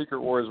 remember,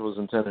 Secret Wars was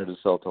intended to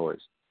sell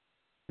toys.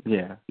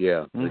 Yeah.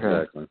 Yeah.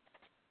 Exactly.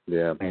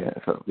 Yeah.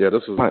 So,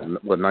 this was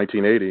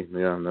 1980.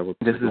 Yeah.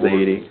 This is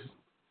 80.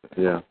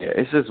 Yeah. Yeah.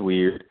 It's just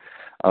weird.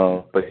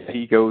 But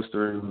he goes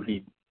through.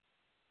 He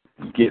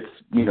gets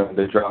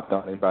they're dropped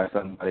on him by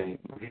somebody,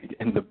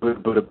 and the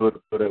Buddha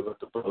with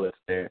the bullets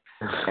there.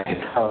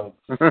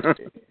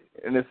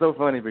 And it's so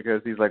funny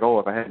because he's like, "Oh,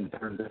 if I hadn't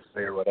turned this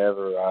way or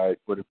whatever, I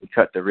would have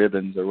cut the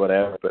ribbons or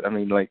whatever." But I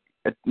mean, like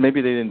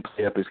maybe they didn't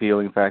play up his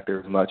healing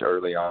factor as much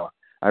early on.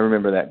 I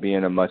remember that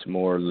being a much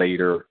more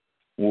later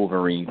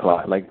Wolverine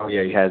plot. Like, oh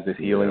yeah, he has this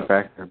healing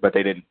factor, but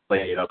they didn't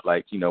play it up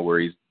like, where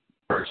he's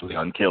virtually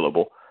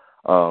unkillable.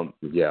 I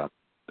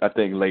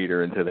think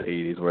later into the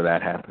 80s where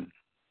that happened.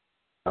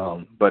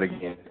 But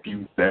again, if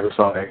you ever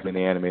saw X-Men the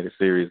animated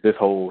series, this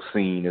whole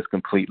scene is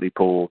completely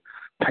pulled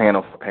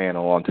panel for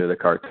panel onto the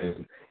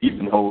cartoon.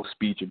 Even the whole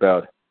speech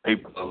about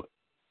paper load.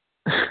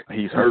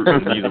 He's hurt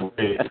and he's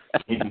away.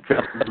 He can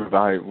cut through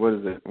by what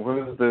is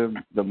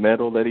the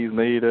metal that he's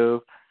made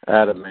of?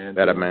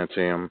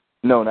 Adamantium.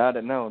 No, not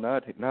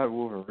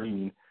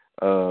Wolverine.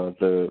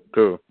 The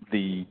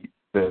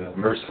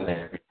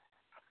mercenary.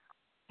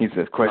 He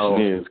says,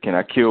 "Question is, can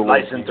I kill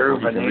one slicing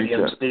through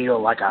vanadium steel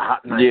like a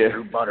hot knife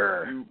through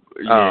butter?"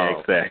 Yeah,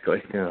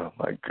 exactly. Oh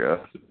my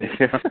God.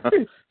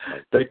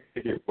 They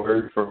take it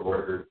word for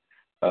word.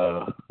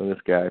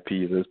 This guy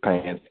pees his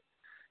pants,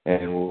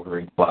 and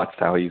Wolverine plots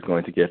how he's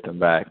going to get them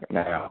back.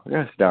 Now,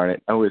 gosh darn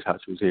it, I wish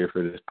Hutch was here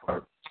for this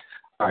part.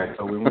 All right,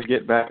 so when we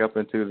get back up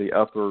into the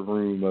upper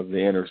room of the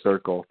inner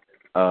circle,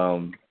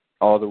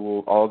 all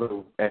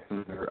the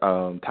X-Men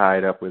are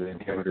tied up with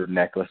inhibitor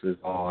necklaces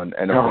on,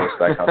 and of course,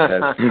 like I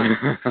said,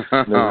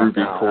 the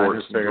ruby quartz. I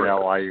just figured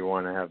out why you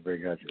want to have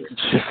big heads.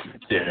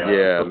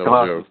 Yeah, no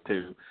Colossus joke.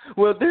 too.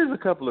 Well, there's a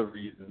couple of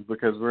reasons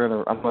because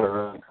I'm gonna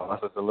run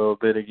Colossus a little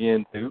bit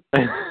again too,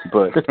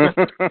 but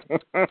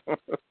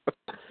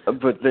I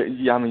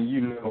mean,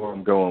 you know where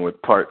I'm going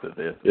with parts of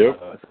this. Yep.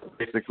 So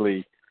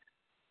basically,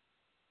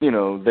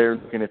 they're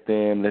looking at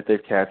them, that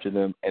they've captured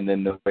them, and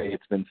then the way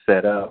it's been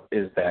set up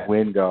is that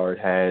Wingard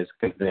has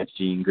convinced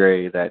Jean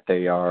Grey that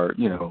they are,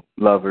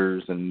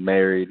 lovers and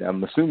married.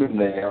 I'm assuming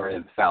they are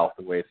in the South,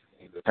 the way it's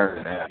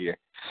turning out here.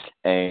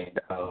 And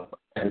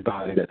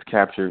everybody that's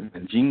captured,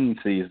 when Jean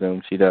sees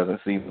them, she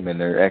doesn't see them in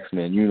their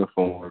X-Men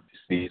uniform.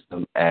 She sees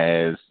them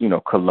as,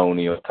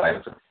 colonial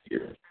types of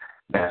figures.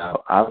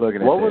 Now, I'm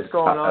looking at what was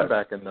going on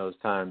back in those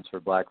times for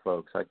black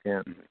folks? I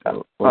can't.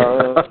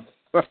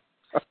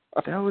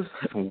 That was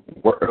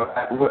what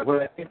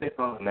I think they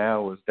thought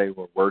now was they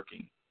were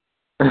working.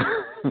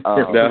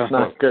 That's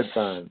not good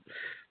times.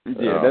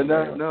 Yeah,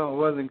 no, it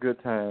wasn't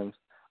good times.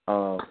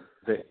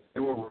 They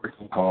were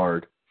working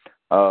hard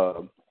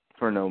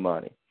for no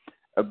money.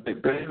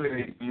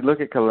 Basically, you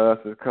look at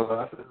Colossus.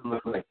 Colossus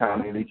looks like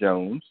Tommy Lee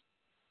Jones.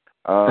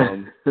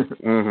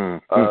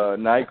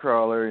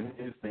 Nightcrawler and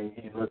his thing.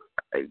 He looks.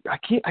 I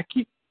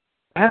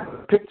have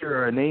a picture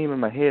or a name in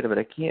my head, but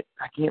I can't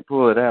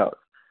pull it out.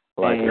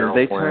 Like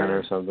Errol Flynn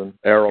or something.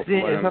 Errol Flynn.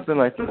 Yeah, something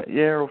like that.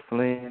 Yeah, Errol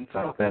Flynn,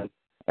 something.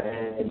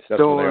 And that's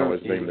Storm,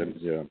 what they always named it.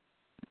 Yeah.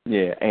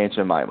 Yeah, Aunt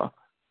Jemima.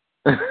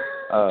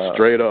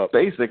 Straight up.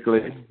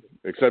 Basically.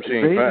 Except she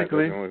ain't fat. That's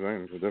the only thing.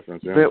 There's a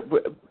difference. Yeah.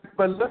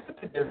 But look at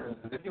the difference.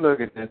 If you look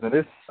at this, and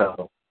it's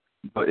subtle,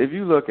 but if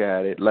you look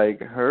at it,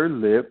 like her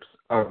lips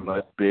are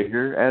much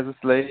bigger as a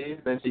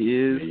slave than she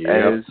is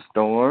as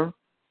Storm,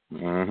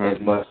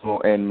 and much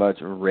more and much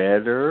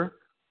redder.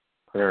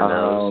 Her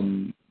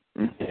nose.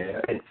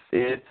 Yeah,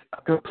 it's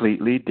a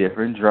completely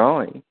different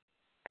drawing,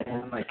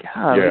 and like,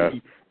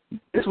 golly,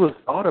 this was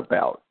thought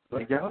about.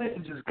 Like, y'all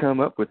didn't just come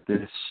up with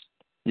this.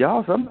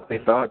 Somebody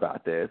thought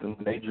about this, and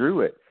they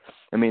drew it.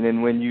 I mean,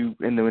 and when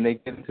they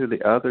get into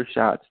the other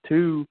shots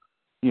too,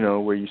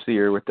 where you see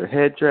her with her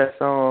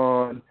headdress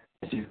on,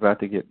 and she's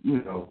about to get,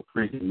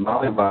 freaking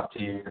mollywopped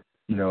here,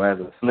 as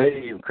a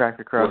slave,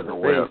 cracked across the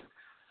face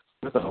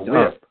with a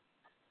whip.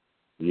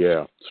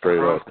 Yeah, straight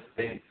up. The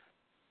face.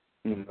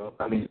 I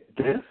mean,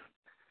 this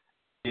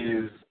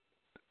is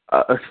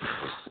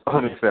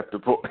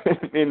unacceptable.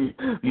 In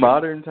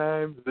modern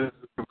times, this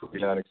is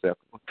completely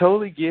unacceptable.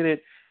 Totally get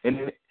it.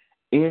 And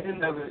in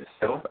and of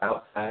itself,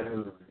 outside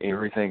of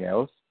everything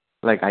else,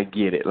 like, I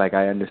get it. Like,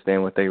 I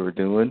understand what they were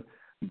doing,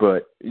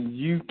 but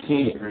you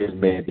can't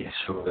really be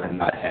sure and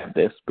not have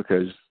this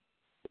because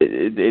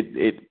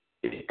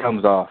it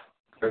comes off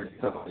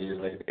 30-something years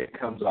later. It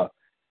comes off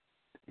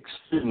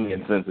extremely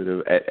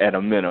insensitive at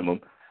a minimum,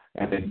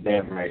 and then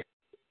damn right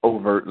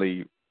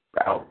overtly,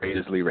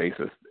 outrageously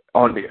racist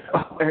on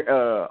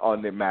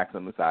the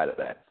maximum side of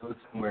that. So it's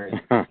somewhere in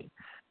between.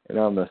 And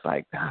I'm just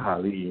like,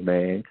 golly,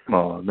 man, come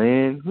on,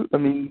 man. I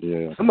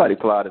mean, somebody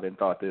plotted and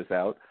thought this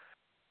out,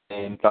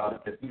 and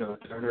thought that to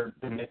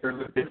make her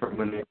look different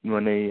when they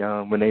made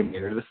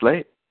her the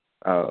slave.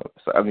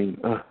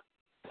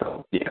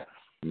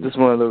 Just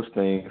one of those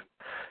things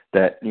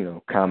that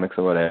comics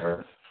or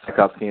whatever,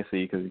 Cyclops can't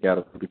see because he got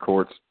a ruby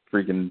quartz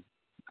freaking.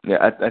 Yeah,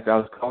 I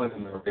was calling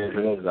him the Red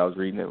Hood as I was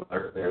reading it with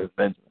her. There was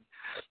Benjamin.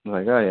 I'm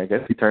like, oh yeah, I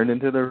guess he turned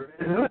into the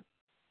Red Hood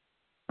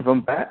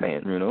from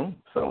Batman,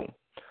 So,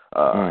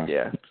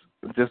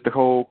 just the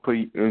whole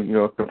complete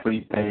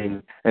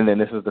thing. And then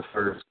this is the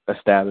first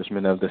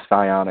establishment of the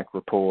psionic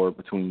rapport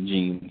between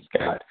Jean and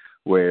Scott,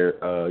 where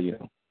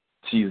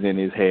she's in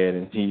his head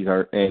and he's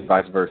her, and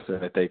vice versa,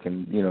 that they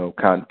can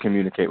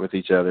communicate with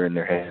each other in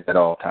their head at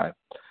all times.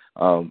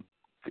 Kind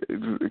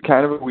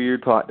of a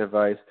weird plot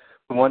device.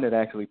 One that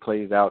actually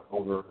plays out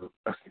over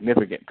a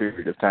significant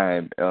period of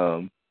time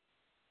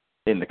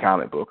in the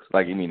comic books.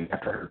 Like,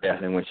 after her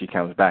death and when she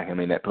comes back,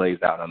 that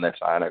plays out on their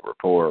psionic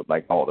rapport,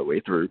 like, all the way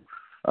through.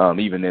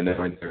 Even in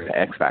the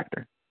X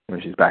Factor,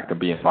 when she's back to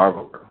being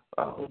Marvel Girl.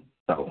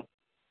 So,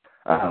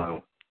 I don't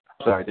know.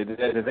 Sorry, did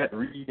that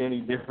read any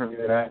differently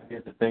than I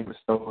did the thing with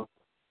Storm?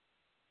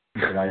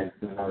 Am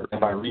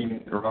I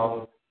reading it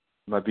wrong?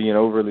 Am I being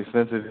overly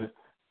sensitive?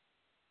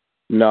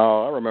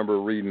 No, I remember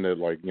reading it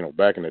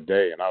back in the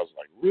day, and I was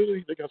like,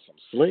 really? They got some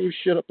slave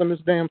shit up in this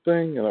damn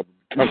thing? And I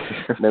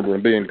remember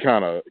being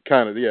kind of,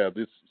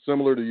 it's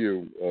similar to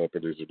you,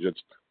 producer.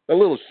 Just a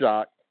little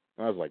shocked.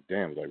 I was like,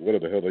 damn,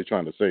 what the hell are they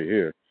trying to say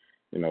here?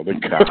 They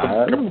could have.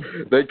 I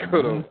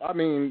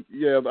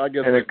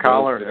guess. And the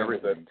collar and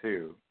everything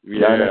too.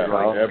 Yeah,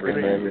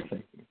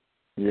 everything.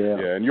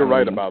 Yeah, and you're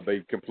right about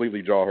they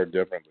completely draw her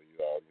differently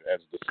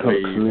as the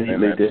slave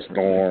and as the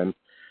Storm.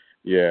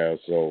 Yeah,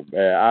 so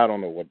I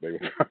don't know what they were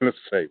trying to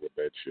say with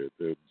that shit.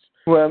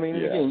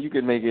 Again, you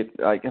could make it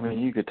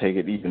you could take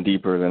it even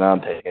deeper than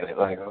I'm taking it.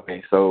 Like,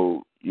 okay,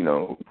 so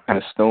kind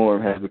of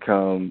Storm has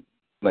become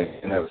in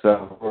and of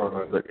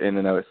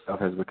itself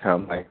has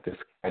become like this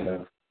kind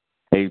of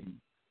a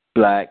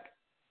black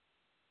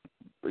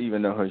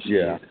even though her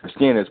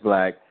skin is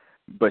black,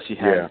 but she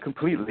has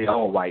completely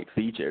all white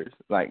features,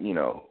 like, you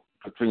know,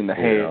 between the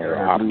hair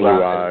and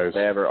blue eyes,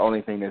 whatever.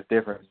 Only thing that's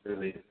different is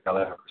really the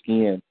color of her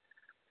skin.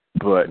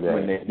 But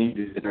when they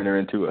needed to turn her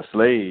into a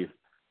slave,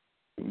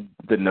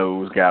 the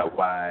nose got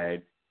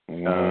wide.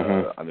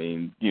 I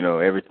mean, you know,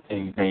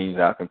 everything changed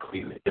out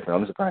completely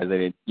different. I'm surprised they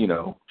didn't, you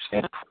know,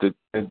 the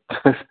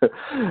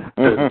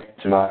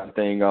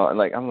thing on.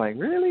 Like, I'm like,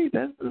 really?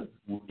 That's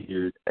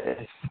weird.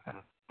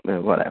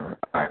 Whatever.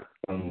 All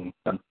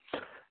right.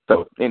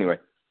 So anyway,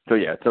 so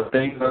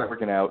things are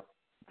working out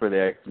for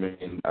the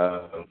X-Men.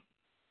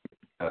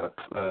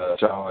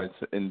 Shaw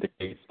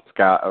indicates to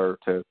Scott or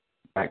to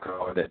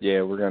Nightcrawler that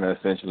we're gonna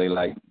essentially,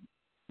 like,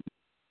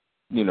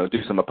 you know,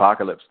 do some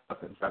apocalypse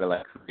stuff and try to,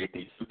 like, create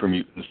these super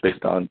mutants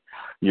based on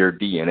your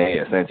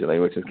DNA, essentially,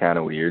 which is kind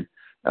of weird.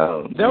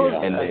 That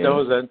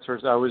was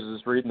interesting. I was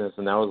just reading this,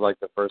 and that was like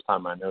the first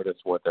time I noticed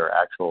what their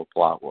actual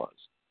plot was.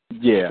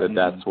 Yeah,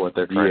 that's what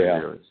they're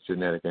trying to do, is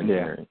genetic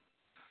engineering.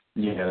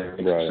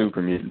 They're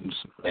super mutants.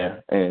 Yeah,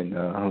 and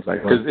I was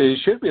like, because it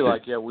should be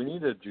like, we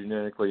need to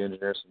genetically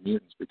engineer some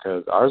mutants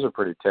because ours are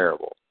pretty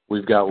terrible.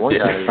 We've got one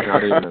guy who's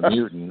not even a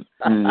mutant,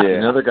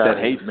 another guy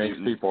that makes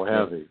people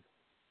heavy.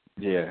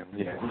 Yeah,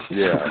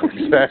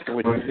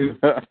 exactly.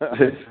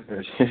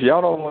 If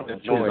y'all don't want to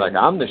join, he's like,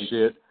 I'm the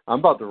shit. I'm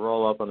about to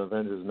roll up on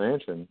Avengers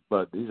Mansion,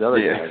 but these other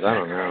guys, I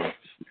don't know.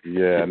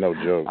 Yeah, no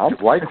joke.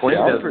 White Queen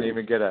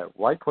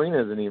White Queen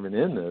isn't even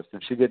in this.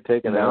 Did she get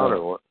taken out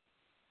or what?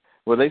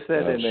 Well, they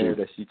said in there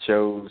that she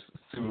chose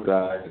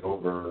suicide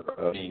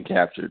over being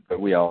captured, but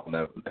we all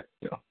know that,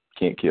 you know,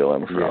 can't kill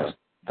Emma Frost.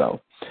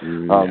 So,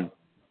 then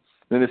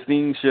the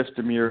scene shifts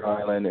to Muir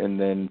Island, and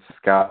then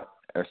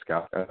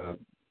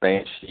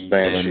Banshee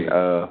and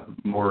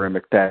Moira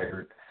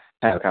McTaggart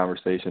have a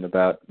conversation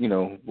about, you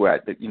know,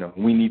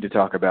 we need to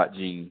talk about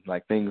Jean.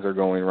 Like, things are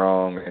going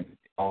wrong, and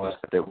all that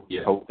stuff that we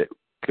hope that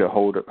could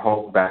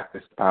hold back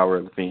this power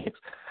of the Phoenix.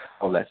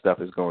 All that stuff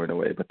is going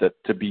away, but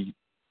to be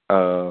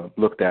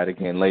looked at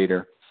again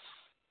later.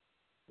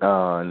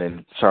 And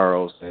then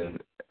Charles and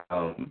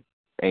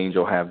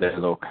Angel have their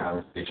little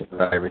conversation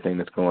about everything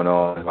that's going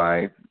on, and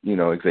why, you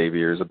know,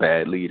 Xavier is a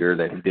bad leader,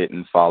 that he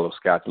didn't follow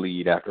Scott's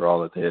lead after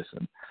all of this,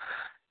 and,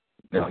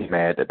 you know, he's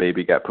mad that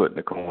Baby got put in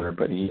the corner,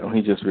 but he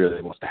just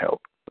really wants to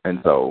help. And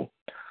so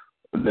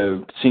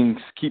the scene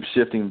keeps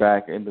shifting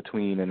back in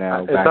between, and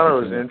now I thought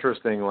it was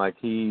interesting, like,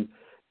 he,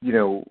 you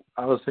know,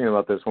 I was thinking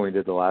about this when we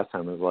did the last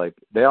time. It was like,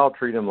 they all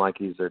treat him like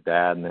he's their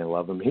dad and they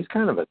love him. He's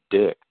kind of a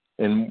dick.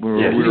 And we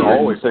were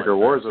always Secret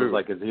Wars. It was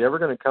like, is he ever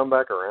going to come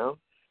back around?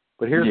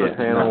 But here's a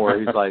panel where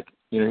he's like,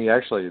 you know, he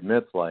actually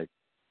admits, like,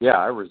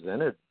 I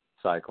resented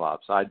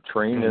Cyclops. I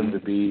trained him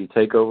to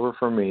take over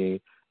for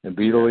me and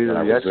be the leader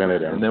of the X-Men.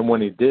 And then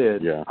when he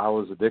did, I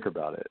was a dick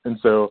about it. And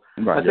so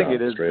I think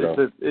it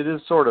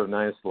is sort of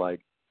nice,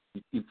 like,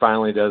 he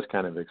finally does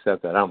kind of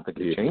accept that. I don't think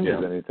he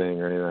changes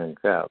anything or anything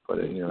like that, but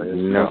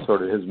it's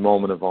sort of his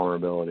moment of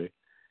vulnerability.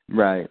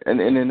 Right, and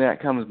then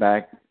that comes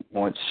back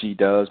once she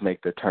does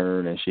make the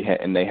turn, and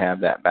and they have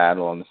that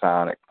battle on the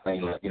Sonic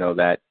plane. You know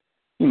that,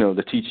 you know,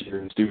 the teacher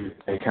and student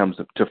comes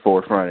to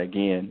forefront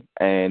again,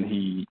 and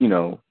he, you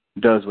know,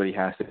 does what he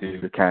has to do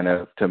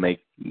to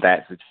make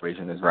that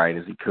situation as right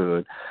as he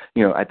could.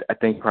 You know, I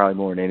think probably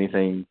more than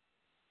anything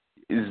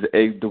is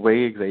the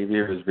way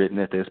Xavier is written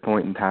at this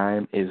point in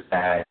time is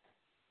that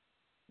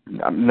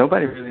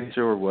nobody really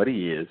sure what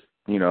he is.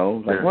 You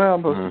know, like, well,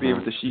 I'm supposed to be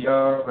with the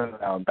Shi'ar, and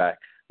now I'm back.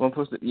 Well, I'm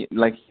supposed to,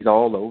 like, he's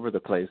all over the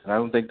place, and I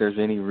don't think there's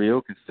any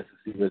real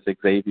consistency with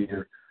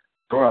Xavier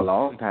for a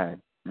long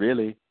time,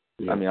 really.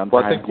 I mean, I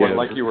think,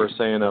 like you were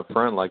saying up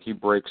front, like, he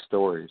breaks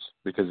stories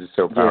because he's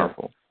so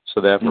powerful,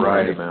 so they have to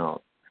write him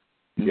out.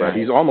 Yeah,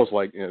 he's almost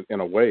like, in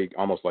a way,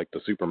 almost like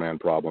the Superman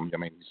problem. I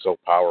mean, he's so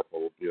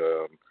powerful.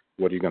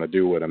 What are you going to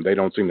do with him? They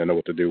don't seem to know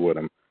what to do with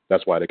him.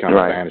 That's why they kind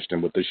of banished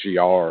him with the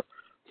Shi'ar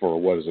for,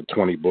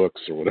 20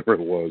 books or whatever it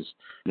was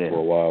for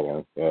a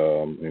while.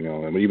 You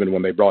know, and even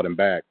when they brought him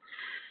back,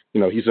 you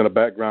know, he's in a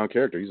background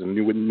character. He's in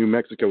New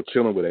Mexico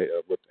chilling with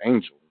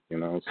Angel. You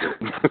know, so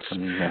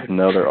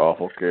another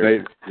awful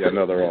character.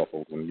 Another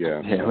awful one.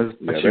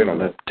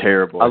 That's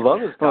terrible. I love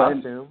his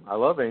costume. I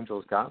love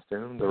Angel's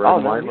costume. The red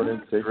and white one in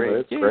particular.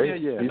 It's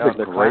great. He's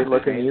a great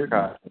looking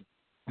mutant.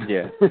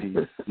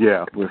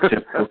 Yeah,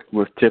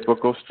 with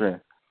typical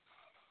strength.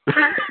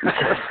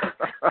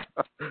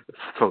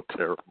 So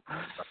terrible.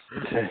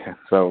 Yeah.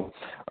 So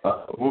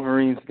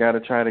Wolverine's got to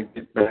try to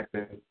get back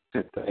to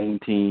the main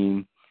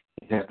team.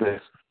 He has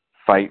this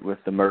fight with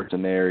the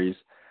mercenaries.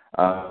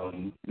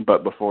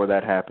 But before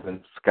that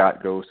happens,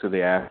 Scott goes to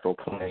the astral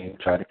plane to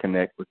try to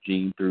connect with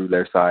Jean through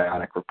their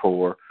psionic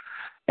rapport,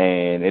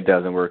 and it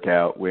doesn't work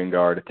out.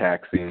 Wingard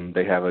attacks him.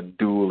 They have a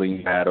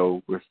dueling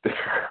battle with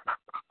their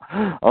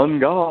on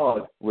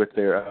God with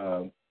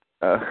their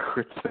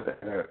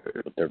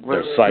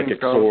psychic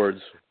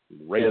swords.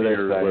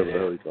 There's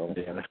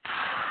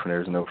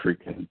no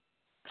freaking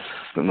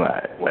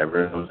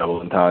whatever, no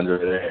double entendre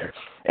there.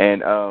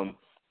 And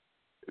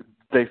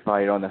they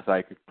fight on the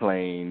psychic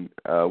plane.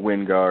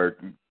 Wingard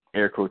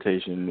air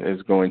quotation,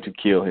 is going to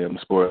kill him.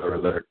 Spoiler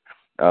alert.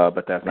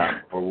 But that's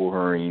not where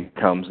Wolverine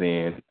comes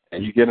in.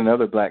 And you get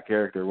another black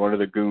character. One of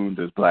the goons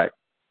is black.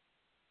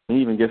 He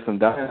even gets some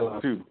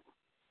dialogue, too.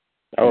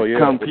 Oh, yeah.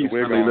 Come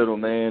peacefully, little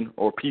man,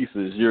 or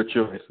pieces, your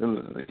choice.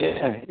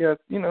 Yeah,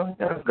 you know,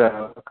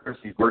 of course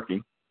he's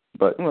working.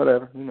 But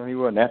whatever. You know, he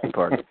wasn't at the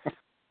party.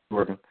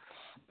 Working.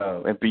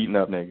 And beating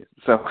up niggas.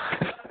 So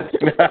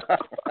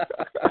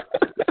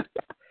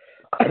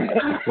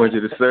I want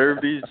you to serve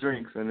these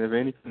drinks, and if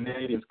any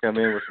Canadians come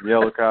in with some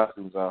yellow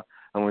costumes on,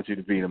 I want you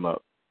to beat them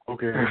up.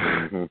 Okay.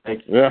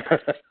 Thank you.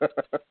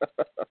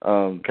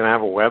 Can I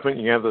have a weapon?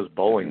 You have this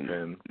bowling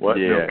pin. What?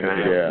 Yeah, Can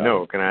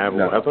I have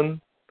a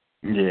weapon?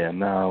 Yeah,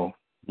 no.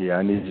 Yeah,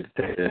 I need you to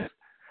take this.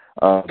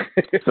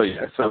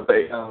 So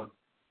they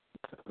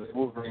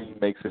Wolverine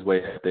makes his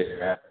way out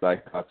there after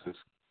Cyclops is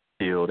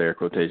killed, air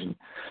quotation.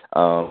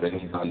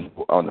 And he's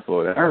on the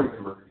floor. And I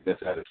remember this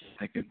as a kid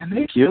thinking, and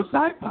they killed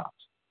Cyclops.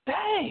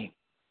 Dang.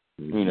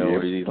 You know,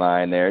 where he's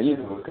lying there. You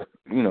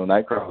know,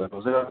 Nightcrawler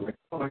goes up like,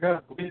 oh my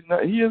God,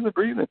 he isn't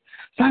breathing.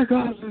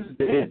 Cyclops is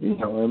dead. You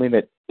know, I mean,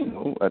 that, you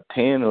know, a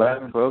 10,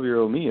 11,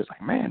 12-year-old me is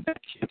like, man, that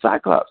kid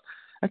Cyclops.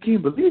 I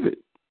can't believe it.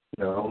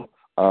 You know,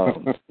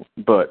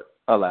 but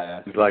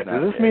alas. He's like,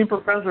 does this mean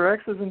Professor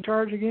X is in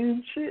charge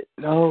again? Shit.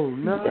 No,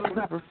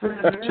 not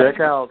Professor X. Check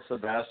out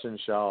Sebastian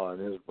Shaw in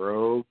his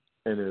robe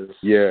and his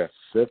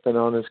sipping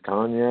on his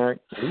cognac.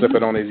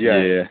 Sipping on his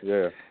Yeah.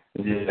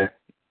 Yeah.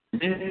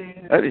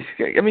 I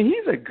mean,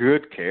 he's a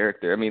good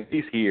character. I mean,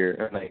 he's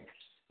here. Like,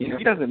 you know,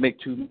 he doesn't make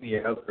too many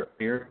other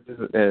appearances,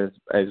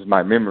 as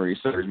my memory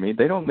serves me.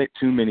 They don't make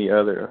too many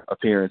other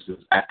appearances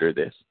after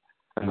this.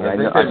 I mean, I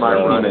think they might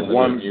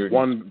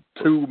run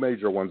two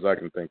major ones I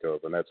can think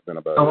of, and that's been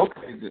about it.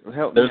 Okay.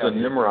 There's a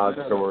Nimrod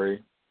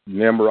story.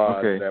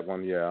 Nimrod, that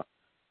one, yeah.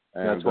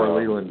 And that's where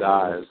Leland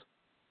dies.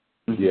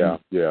 Yeah.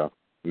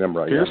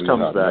 Nimrod. Pierce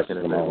comes back in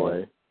a big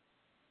way.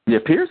 Yeah,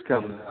 Pierce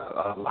comes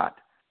a lot.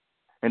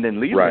 And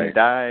then Leland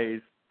dies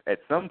at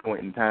some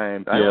point in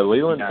time. Yeah,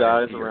 Leland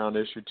dies around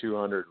issue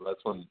 200. That's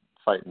when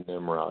fighting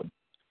Nimrod.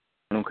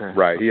 Okay.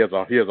 Right. He has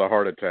a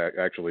heart attack.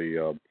 Actually,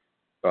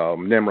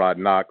 Nimrod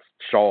knocks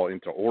Shaw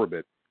into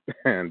orbit,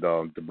 and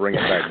to bring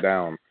him back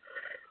down,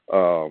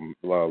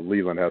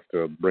 Leland has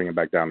to bring him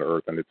back down to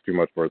Earth, and it's too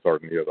much for his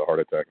heart, and he has a heart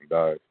attack and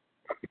dies.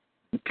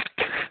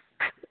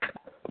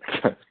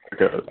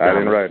 I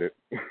didn't write it.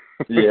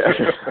 Yeah.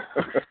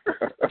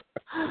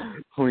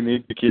 We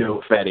need to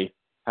kill Fatty.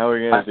 How are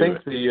we going to do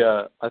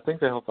it? I think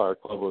the Hellfire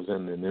Club was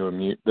in the New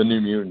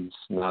Mutants.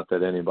 Not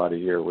that anybody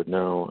here would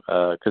know,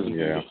 because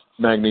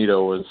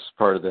Magneto was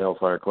part of the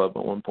Hellfire Club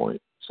at one point.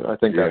 So I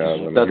think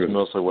that's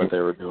mostly what they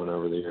were doing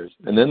over the years.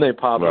 And then they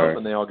pop up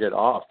and they all get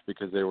off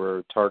because they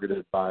were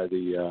targeted by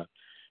the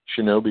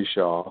Shinobi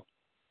Shaw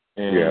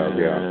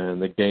and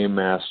the Game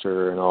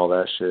Master and all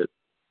that shit.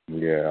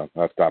 Yeah,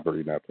 I stopped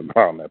reading that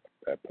around that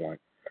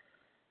point.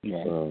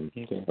 Yeah.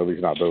 At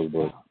least not those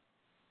books.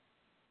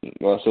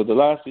 Well, so the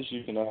last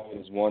issue tonight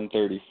is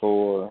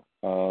 134,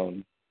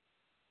 and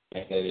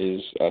it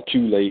is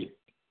Too Late,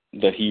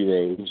 The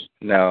Heroes.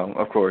 Now,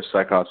 of course,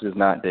 Cyclops is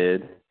not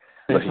dead,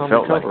 but he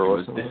felt like he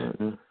was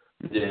dead.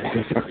 Yeah,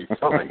 he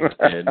felt like he was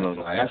dead.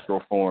 My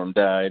astral form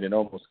died and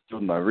almost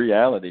killed my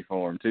reality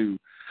form, too.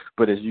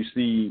 But as you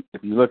see,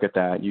 if you look at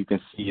that, you can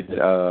see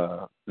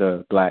that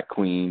the Black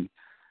Queen,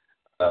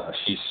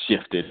 she's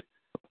shifted.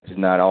 She's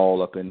not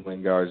all up in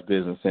Wingard's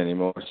business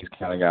anymore. She's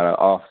kind of got an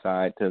off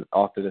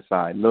to the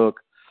side look,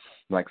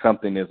 like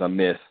something is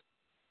amiss.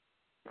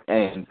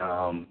 And,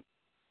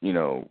 you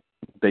know,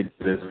 they do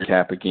this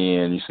recap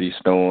again. You see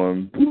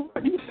Storm,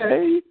 what do you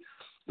say?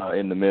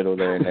 In the middle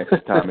there next to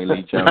Tommy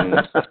Lee Jones.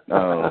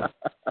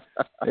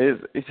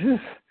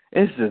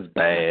 It's just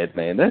bad,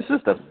 man. That's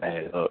just a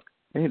bad look.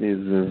 It is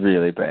a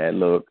really bad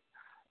look.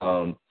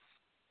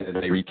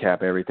 They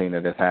recap everything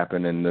that has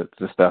happened and the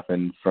stuff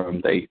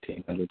from the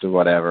 1800s or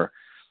whatever.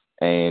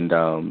 And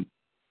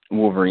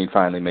Wolverine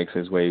finally makes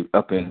his way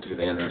up into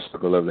the inner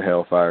circle of the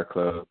Hellfire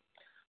Club.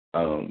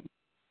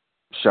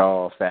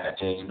 Shaw, Fat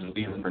James,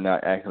 Leland are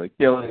not actually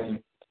killing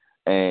him.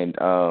 And,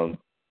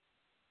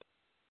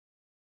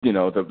 you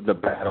know, the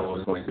battle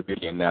is going to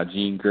begin. Now,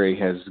 Jean Grey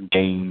has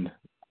gained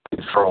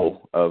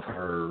control of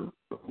a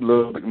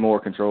little bit more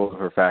control of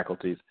her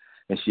faculties.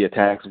 And she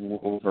attacks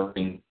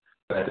Wolverine.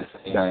 But at the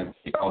same time,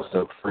 he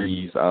also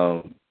frees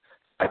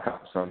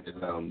Cyclops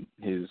from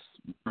his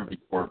Ruby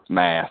Quartz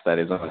mask that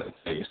is on his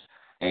face,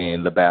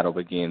 and the battle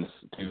begins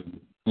to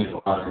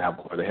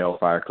unravel for the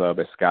Hellfire Club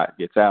as Scott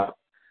gets out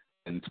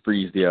and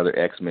frees the other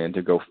X-Men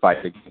to go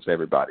fight against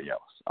everybody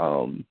else.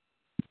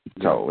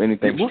 So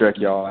anything struck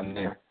y'all in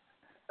there?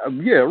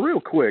 Yeah,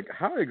 real quick.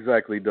 How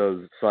exactly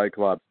does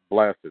Cyclops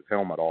blast his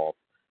helmet off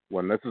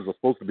when this is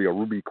supposed to be a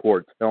Ruby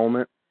Quartz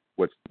helmet,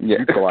 which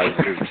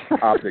utilizes his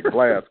optic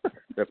blast?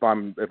 If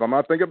I'm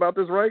not thinking about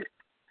this right,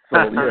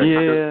 so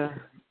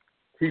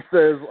he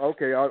says,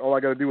 "Okay, all I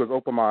got to do is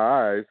open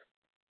my eyes,"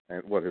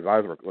 and his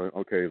eyes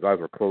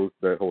were closed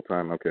that whole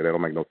time. Okay, that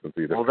don't make no sense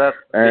either. Well, that's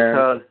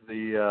because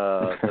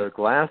the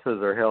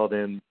glasses are held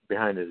in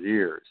behind his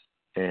ears.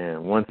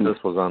 And once this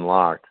was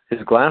unlocked,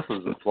 his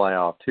glasses would fly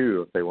off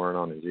too if they weren't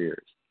on his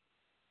ears.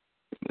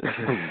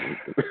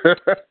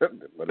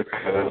 But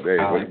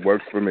it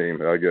works for me,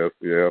 I guess.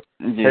 Yeah.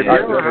 Have you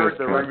ever heard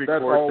the Ruby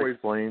Quartz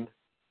explained?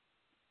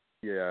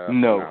 Yeah.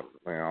 No.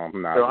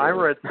 Not so I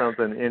read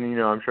something,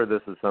 and I'm sure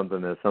this is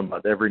something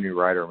that every new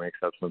writer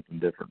makes up something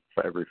different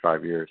every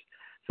 5 years.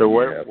 So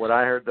what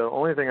I heard, the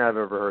only thing I've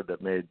ever heard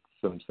that made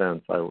some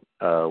sense,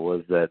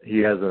 was that he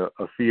has a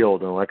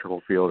field, an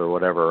electrical field or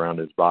whatever around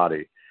his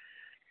body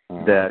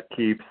that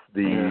keeps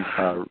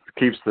the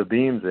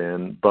beams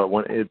in, but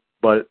when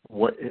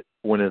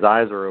his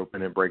eyes are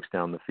open, it breaks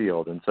down the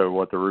field. And so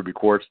what the Ruby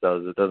Quartz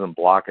does, it doesn't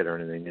block it or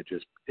anything.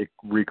 It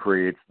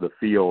recreates the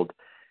field,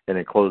 and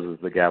it closes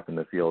the gap in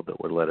the field that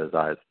would let his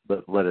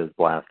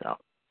blast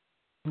out.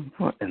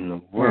 What in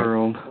the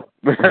world?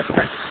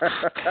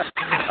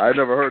 I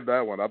never heard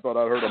that one. I thought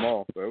I'd heard them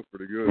all. That was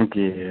pretty good.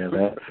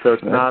 Yeah. So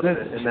it's not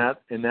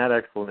in that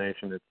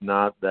explanation. It's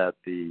not that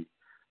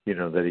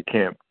that he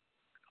can't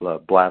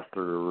blast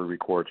through a Ruby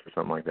Quartz or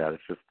something like that.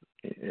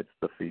 It's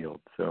the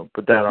field. So,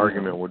 but that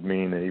argument would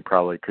mean that he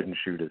probably couldn't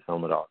shoot his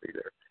helmet off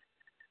either.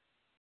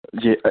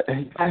 Yeah,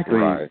 exactly.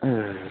 Right.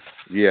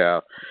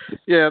 Yeah,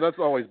 that's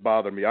always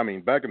bothered me. I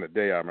mean, back in the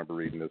day, I remember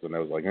reading this, and I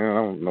was like, I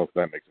don't know if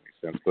that makes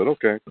any sense, but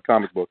okay,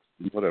 comic books,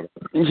 whatever.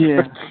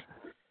 Yeah.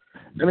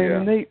 I mean, I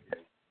mean,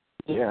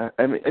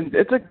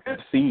 it's a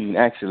good scene,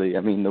 actually. I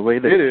mean, the way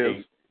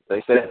they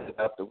set it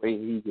up, the way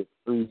he gets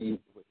free,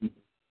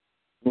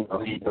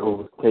 he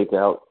goes take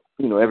out,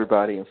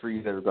 everybody and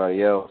freeze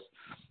everybody else.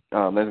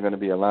 There's going to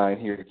be a line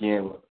here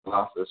again with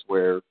Colossus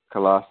where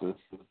Colossus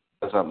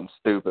does something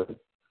stupid.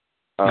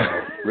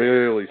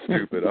 Really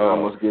stupid.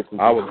 Almost gets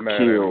I was mad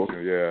killed. at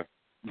him, yeah.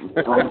 He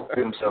almost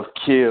gets himself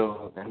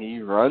killed, and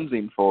he runs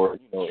him for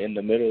in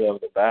the middle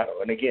of the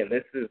battle. And again,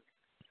 this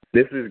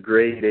is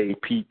grade A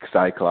peak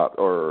Cyclops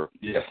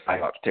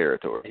Cyclops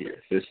territory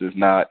here. This is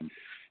not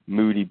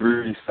moody,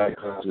 broody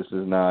Cyclops. This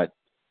is not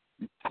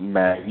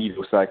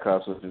Magneto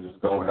Cyclops, which is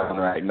going on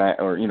right now,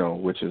 or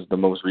which is the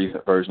most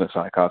recent version of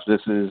Cyclops.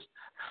 This is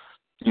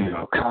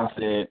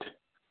confident.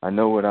 I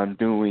know what I'm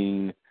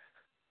doing.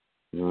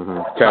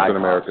 Mm-hmm. Captain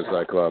America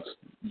Cyclops.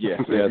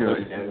 Yes. Yeah,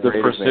 the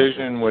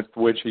precision with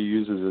which he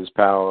uses his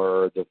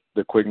power, the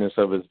quickness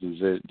of his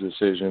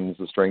decisions,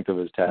 the strength of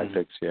his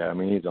tactics. Yeah, I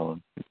mean, he's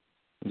on.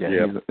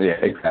 Yeah,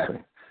 exactly.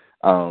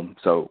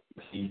 So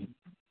he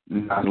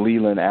knocks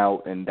Leland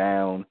out and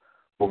down.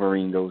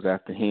 Wolverine goes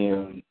after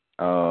him,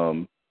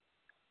 and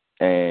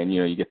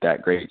you get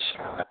that great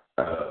shot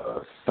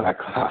of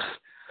Cyclops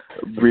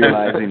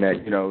realizing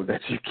that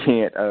that you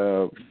can't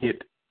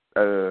hit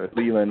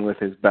Leland with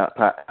his blast,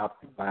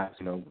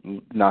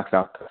 knocks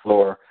out the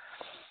floor,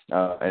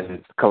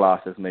 and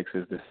Colossus makes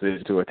his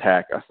decision to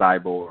attack a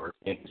cyborg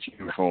in his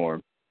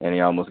uniform, and he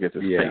almost gets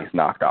his face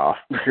knocked off,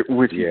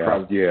 which he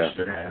probably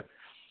should have.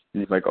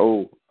 He's like,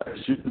 I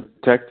should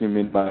protect him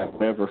in my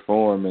whatever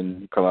form,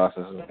 and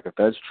Colossus is like, if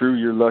that's true,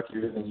 you're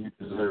luckier than you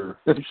deserve.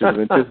 You should have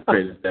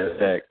anticipated that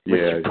attack.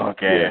 You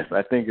punk ass,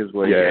 I think is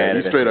what he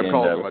added. He straight up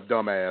calls him a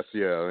dumbass,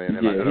 and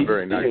in a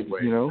very nice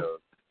way.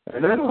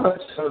 And I don't know how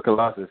to show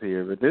Colossus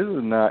here, but this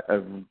is not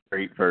a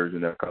great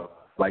version of Colossus.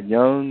 Like,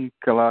 young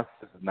Colossus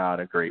is not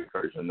a great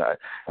version. I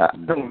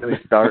don't really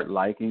start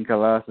liking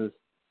Colossus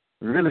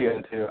really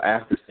until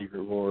after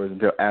Secret Wars,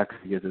 until after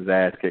he gets his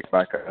ass kicked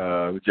by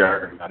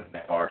Juggernaut in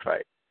that bar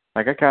fight.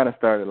 Like, I kind of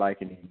started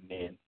liking him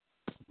then.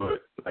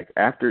 But, like,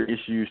 after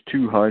issues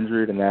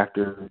 200 and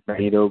after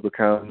Magneto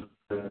becomes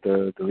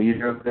the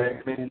leader of the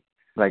X-Men,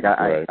 like,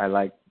 I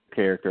like the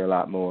character a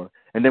lot more.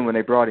 And then when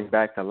they brought him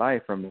back to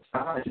life from the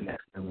Savage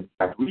X-Men,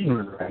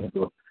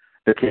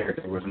 the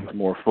character was much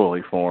more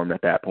fully formed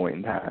at that point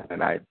in time.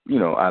 And I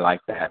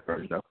like that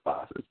version of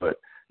Colossus.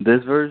 But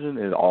this version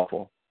is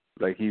awful.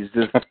 Like, he's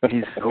so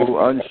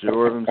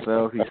unsure of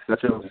himself. He's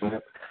such a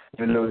wimp.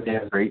 Even though he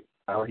has great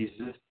power, he's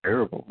just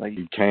terrible. Like,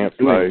 he can't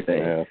do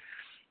anything. Yeah.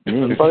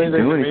 The funny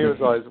thing to me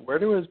was always, where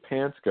do his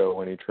pants go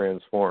when he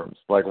transforms?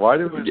 Like, why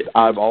do his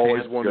I've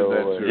always wondered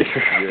that too.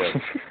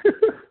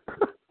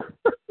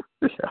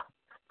 Yeah.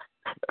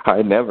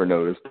 I never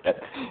noticed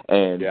that.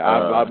 And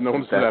I've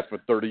noticed that for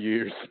 30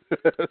 years.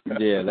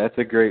 Yeah, that's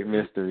a great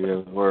mystery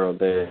of the world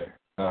there.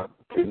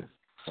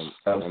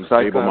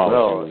 Unstable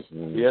molecules.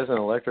 He has an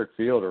electric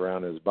field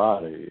around his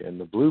body, and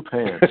the blue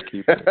pants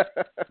keep him.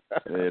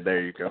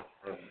 There you go.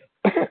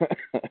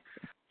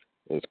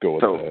 Let's go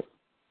with that.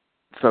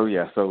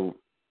 So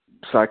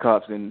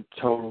Cyclops in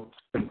total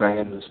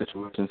command of the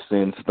situation,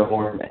 sends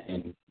Storm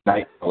and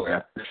Nightcrawler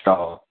after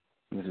Shaw.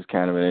 This is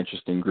kind of an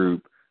interesting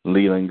group.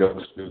 Leland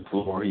goes through the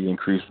floor. He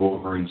increased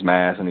Wolverine's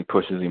mass, and he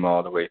pushes him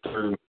all the way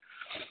through.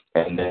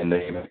 And then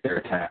they make their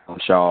attack on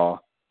Shaw.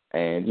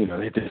 And,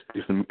 they just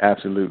do some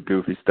absolute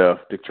goofy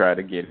stuff to try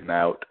to get him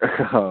out.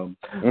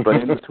 But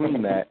in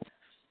between that,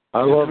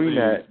 I love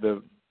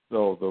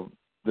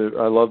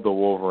the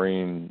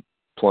Wolverine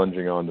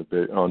plunging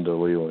onto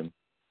Leland.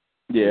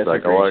 Yeah, it's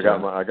like, I got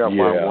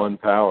my one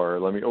power.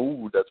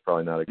 That's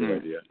probably not a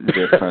good idea.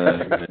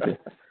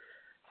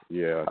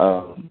 Yeah.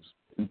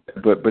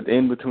 but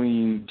in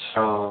between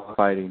Shaw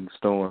fighting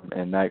Storm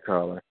and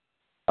Nightcrawler,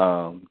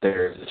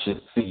 there's a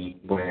shit scene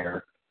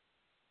where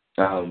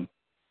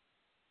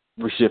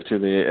we shift to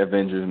the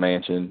Avengers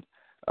mansion.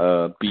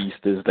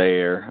 Beast is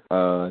there.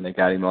 They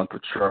got him on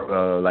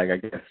patrol, I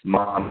guess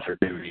monitor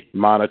duty.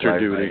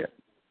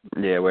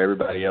 Yeah, where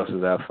everybody else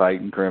is out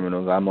fighting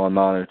criminals. I'm on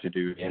monitor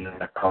duty, and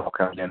then a call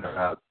comes in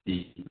about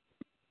the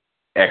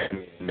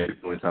X-Men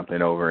doing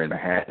something over in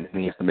Manhattan,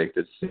 and he has to make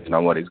the decision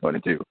on what he's going to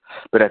do.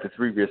 But at the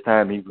previous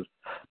time, he was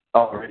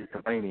already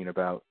complaining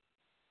about,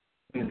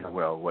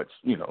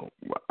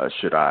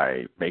 should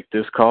I make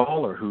this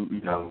call, or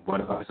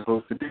what am I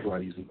supposed to do?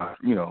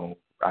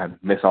 I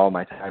miss all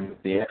my time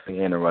with the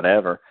X-Men or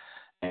whatever.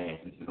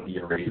 And he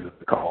already the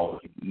call,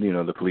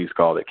 the police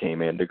call that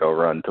came in to go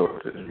run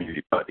towards his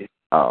beauty buddy.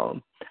 I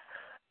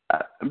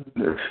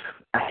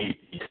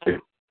hate these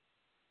two.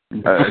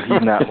 He's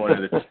not one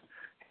of the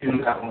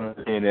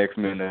 10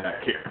 X-Men that I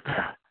care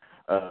about.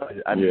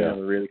 I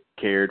never really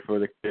cared for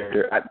the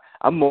character.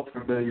 I'm more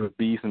familiar with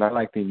Beast, and I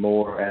liked him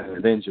more as an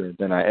Avenger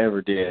than I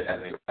ever did as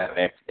an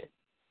X-Men.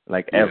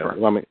 Ever.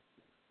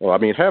 Well,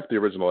 half the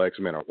original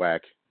X-Men are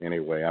whack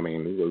anyway.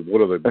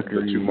 What are the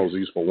two most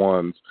useful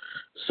ones?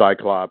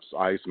 Cyclops,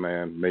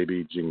 Iceman,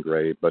 maybe Jean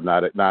Grey, but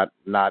not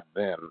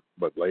then,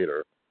 but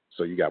later.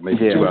 So you got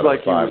maybe 2 out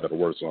of 5 that are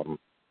worth something.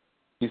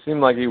 He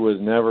seemed like he was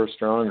never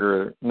strong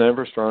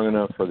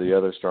enough for the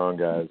other strong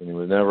guys, and he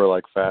was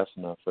never fast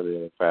enough for the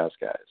other fast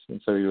guys.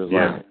 And so he was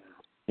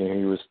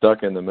he was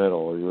stuck in the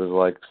middle. He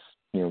was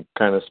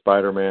kind of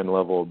Spider-Man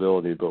level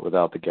ability, but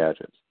without the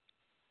gadgets.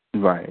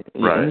 Right.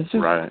 Right.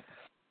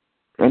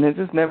 And I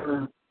just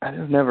never liked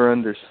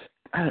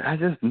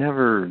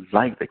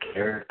the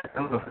character. I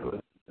don't know if it was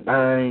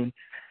design.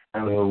 I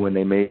don't know when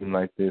they made him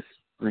this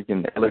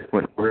freaking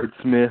eloquent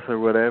wordsmith or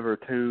whatever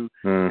too.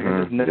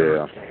 I just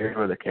never cared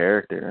for the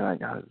character. I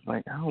was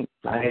I don't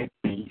like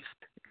Beast.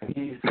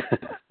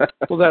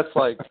 Well, that's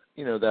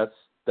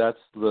that's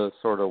the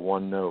sort of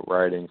one note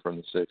writing from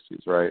the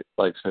 60s, right?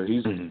 So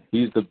he's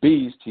the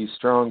Beast. He's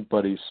strong,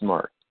 but he's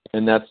smart,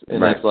 and that's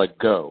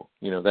go.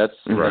 That's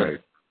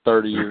right.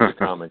 30 years of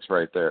comics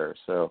right there.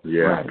 So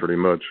pretty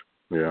much.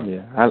 Yeah.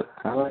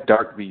 I like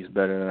Dark Beast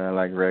better than I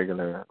like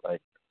regular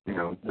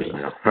Beast.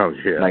 Oh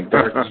yeah.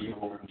 Dark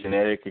evil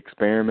genetic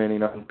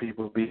experimenting on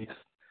people Beast.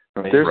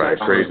 There's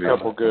actually a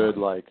couple good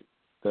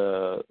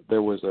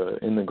there was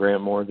in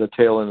the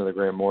tail end of the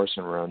Grant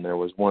Morrison run, there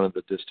was one of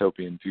the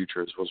dystopian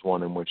futures was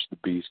one in which the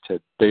Beast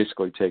had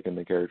basically taken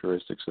the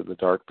characteristics of the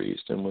Dark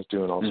Beast and was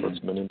doing all sorts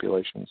of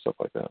manipulation and stuff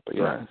like that. But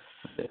okay.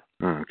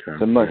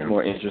 It's a much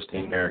more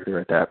interesting character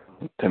at that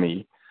to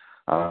me.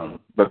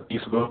 But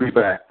Beast will be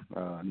back.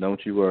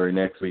 Don't you worry.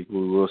 Next week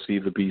we will see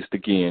the Beast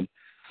again.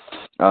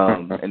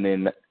 And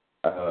then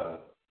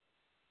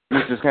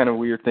it's just kind of a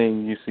weird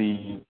thing. You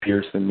see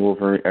Pierce and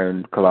Wolverine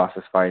and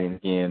Colossus fighting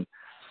again.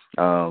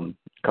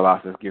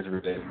 Colossus gets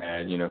really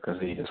mad, because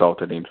he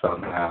assaulted him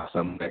somehow,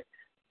 somewhere,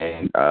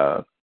 and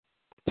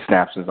he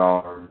snaps his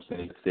arms and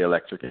he gets the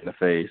electric in the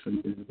face,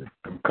 and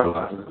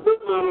Colossus,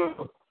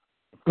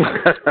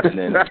 and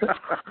then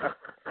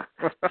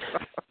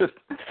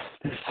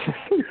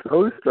he's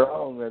so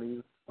strong and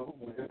he's so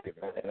wicked,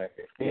 and I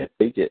can't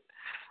take it.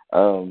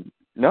 No,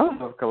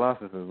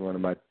 Colossus is one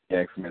of my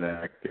X-Men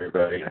that I care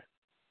about.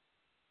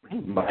 He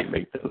might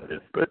make the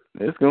list, but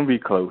it's going to be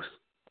close.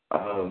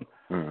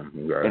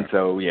 And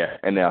so,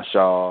 and now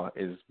Shaw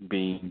is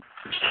being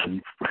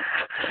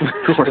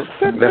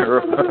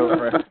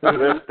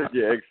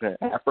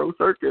Afro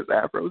Circus.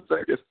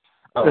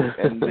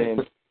 And then,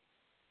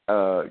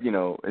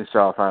 and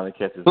Shaw finally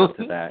catches up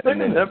to that.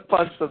 And then that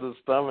punch to the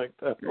stomach,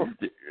 though.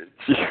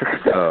 He's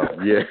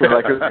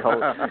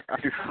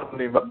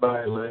holding him up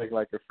by his leg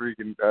like a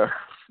freaking,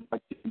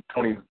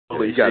 Tony.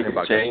 He got him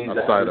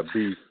outside a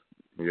beast.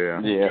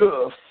 Yeah.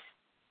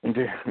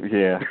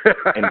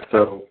 And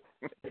so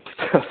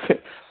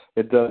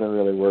it doesn't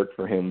really work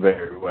for him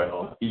very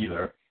well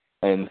either.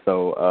 And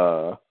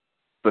so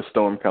the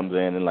Storm comes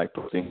in and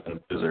puts him in a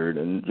blizzard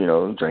and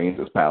drains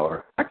his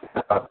power. I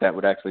thought that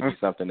would actually be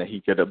something that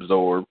he could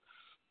absorb.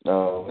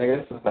 I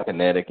guess it's like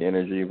kinetic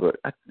energy, but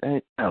I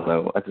don't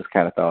know. I just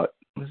kind of thought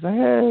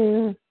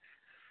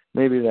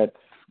maybe that's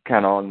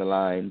kind of on the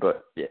line,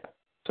 but yeah.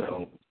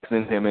 So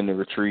sends him in the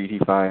retreat. He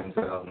finds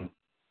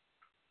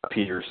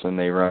Pierce and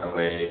they run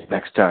away.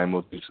 Next time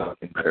we'll do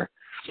something better.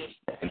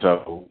 And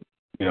so,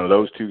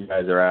 those two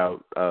guys are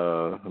out.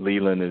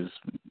 Leland is,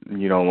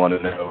 you don't want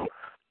to know.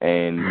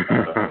 And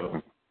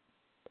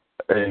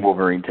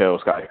Wolverine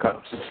tells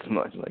Cyclops as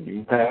much.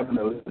 You have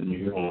noticed and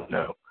you don't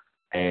know.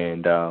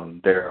 And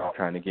they're all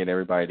trying to get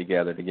everybody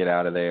together to get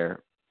out of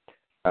there.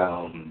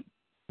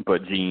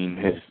 But Jean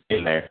is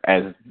in there.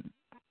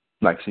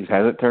 She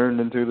hasn't turned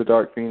into the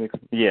Dark Phoenix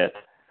yet.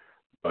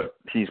 But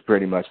she's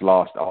pretty much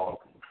lost all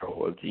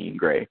control of Jean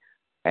Grey.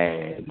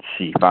 And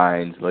she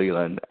finds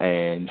Leland,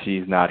 and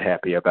she's not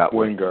happy about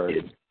Wingard.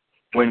 She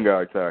finds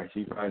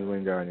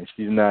Wingard, and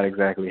she's not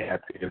exactly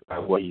happy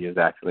about what he has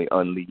actually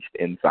unleashed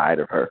inside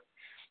of her.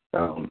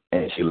 And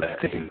she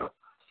lets him go.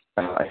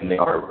 and the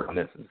artwork on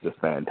this is just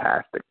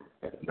fantastic.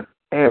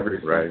 Every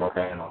single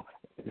panel,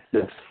 it's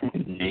just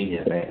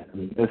genius, man. I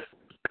mean, this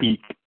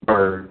peak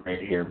Byrne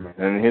right here, man.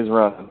 And his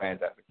run on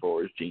Fantastic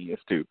Four is genius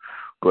too,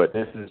 but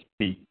this is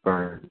peak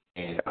Byrne.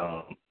 And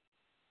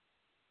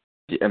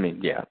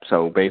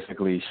so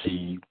basically,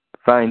 she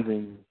finds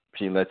him.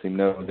 She lets him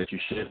know that you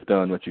should have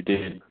done what you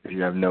did because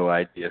you have no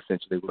idea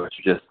essentially what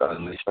you just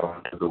unleashed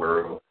onto the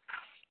world.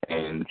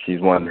 And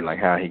she's wondering like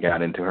how he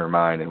got into her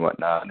mind and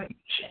whatnot. And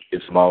she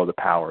gives him all the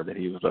power that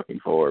he was looking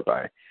for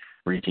by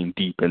reaching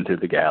deep into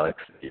the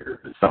galaxy or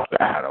something.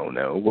 I don't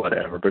know,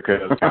 whatever,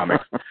 because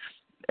comics.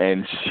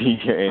 And she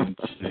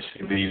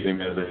leaves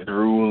him as a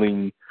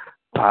drooling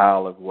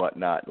pile of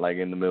whatnot, like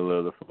in the middle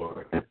of the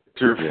floor.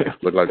 Yeah,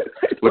 look like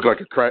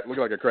a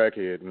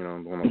crackhead, you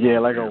know. Yeah,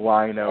 like a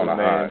wino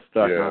man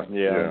stuck on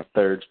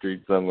 3rd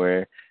Street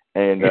somewhere,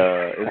 and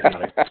it's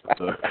not a good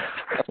look.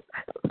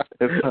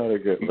 It's not a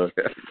good look.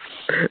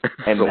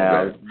 And so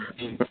now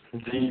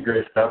Jean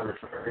Grey stopped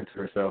referring to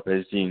herself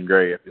as Jean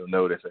Grey. If you'll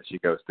notice as she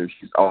goes through,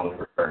 she's only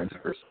referring to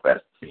herself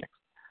as Phoenix.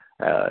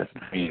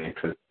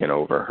 Phoenix has taken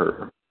over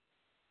her.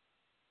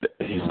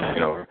 He's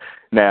taken over.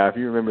 Now, if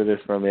you remember this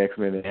from the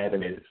X-Men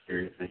animated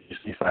series, you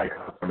see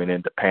Cyclops coming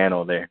into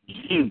panel there.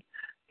 He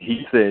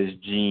says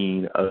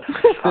Jean a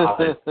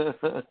solid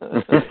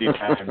 50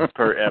 times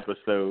per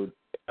episode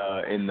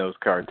in those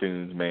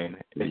cartoons, man.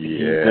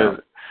 Yeah.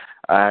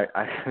 I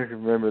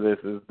remember this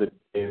as the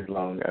days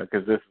long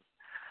because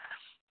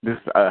this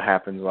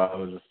happens while I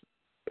was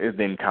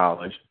in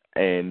college,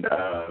 and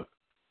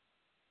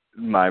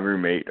my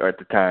roommate at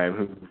the time,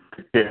 who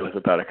could care less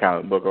about a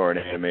comic book or an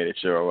animated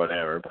show or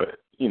whatever, but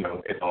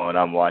it's on,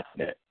 I'm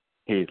watching it.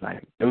 He's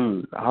like,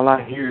 dude, all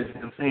I hear is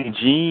him saying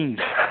Jean.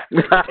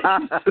 It's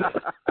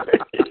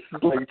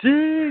like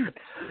Jean.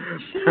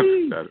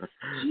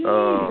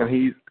 And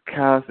he's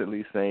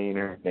constantly saying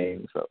her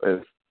name, so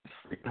it's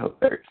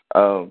hilarious.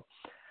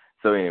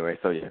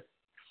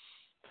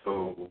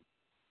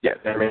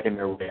 They're making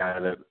their way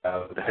out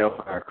of the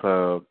Hellfire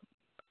Club.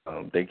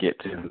 They get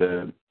to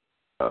the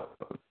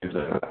it's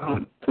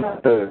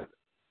not the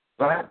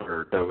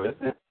Blackbird though, is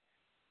it?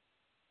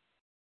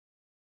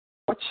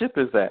 What ship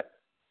is that?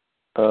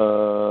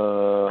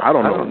 I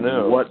don't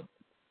know what.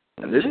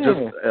 It's just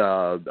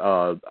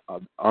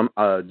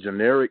a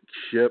generic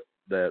ship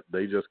that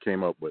they just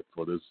came up with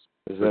for this.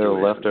 Is that a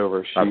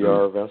leftover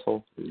Shi'ar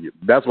vessel?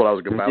 That's what I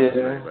was about to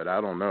say, but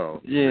I don't know.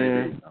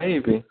 Yeah,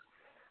 maybe.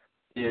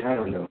 Yeah, I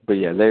don't know. But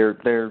yeah,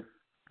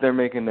 they're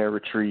making their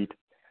retreat,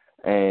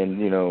 and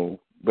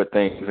but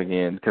things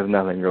again, because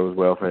nothing goes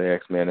well for the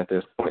X-Men at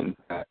this point in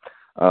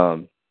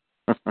time.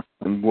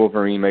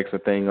 Wolverine makes a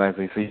thing as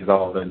he sees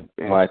all the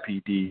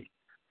NYPD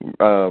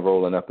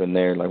rolling up in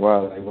there, like,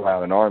 wow, they will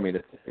have an army to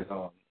take us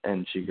on.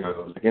 And she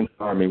goes, against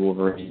the army,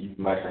 Wolverine, you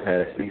might have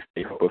had at least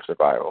a hope of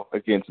survival.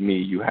 Against me,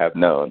 you have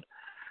none.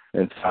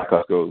 And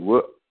Cyclops goes,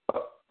 what?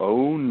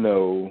 Oh,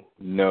 no.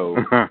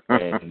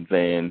 And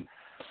then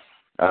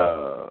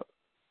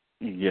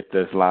you get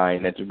this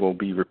line that will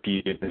be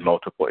repeated in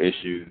multiple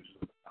issues.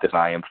 That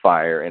I am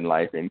fire and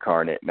life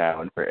incarnate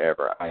now and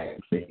forever. I am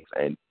Phoenix,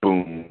 and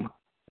boom.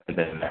 And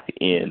then at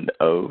the end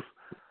of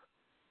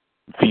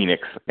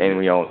Phoenix, and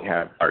we only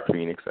have Dark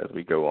Phoenix as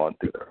we go on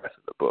through the rest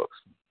of the books.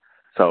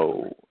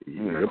 So,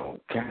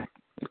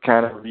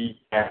 kind of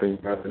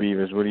recapping, Brother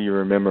Beavers, what do you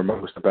remember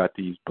most about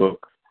these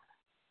books?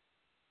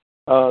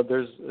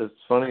 It's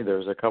funny.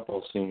 There's a couple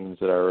of scenes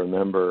that I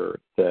remember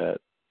that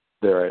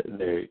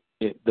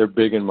they're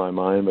big in my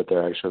mind, but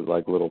they're actually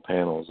like little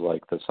panels,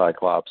 like the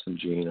Cyclops and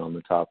Jean on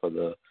the top of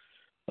the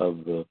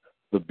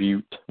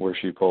butte where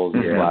she pulls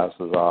the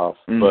glasses off.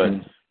 But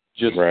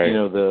just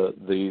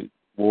the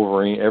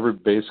Wolverine,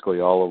 basically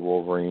all of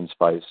Wolverine's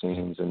fight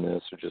scenes in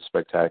this are just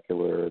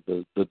spectacular.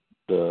 The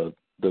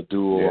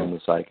duel on the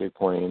psychic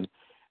plane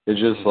is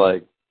just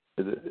like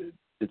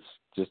it's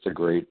just a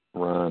great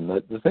run.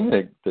 The thing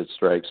that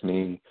strikes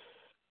me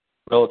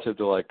relative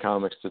to like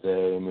comics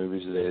today and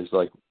movies today is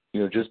like,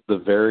 just the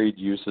varied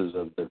uses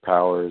of their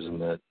powers, and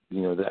that,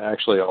 that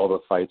actually all the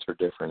fights are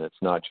different. It's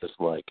not just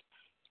like,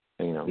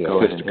 go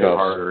ahead and hit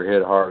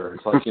harder.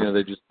 It's like,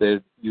 they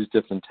use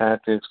different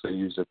tactics, they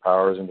use their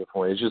powers in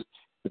different ways.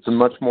 It's a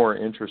much more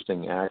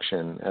interesting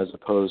action as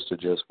opposed to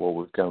just what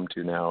we've come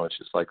to now. It's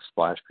just like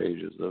splash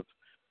pages of,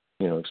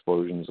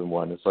 explosions and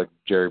whatnot. It's like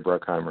Jerry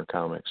Bruckheimer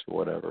comics or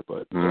whatever.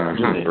 But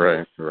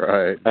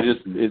right.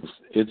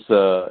 It's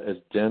as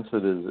dense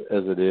as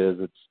it is.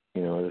 It's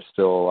there's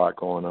still a lot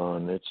going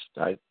on. It's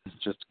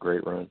just a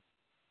great run.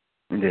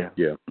 Yeah.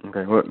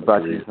 Okay. What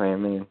about you,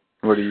 Sam? Man,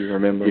 what do you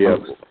remember?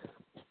 Most?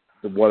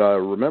 What I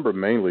remember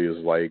mainly is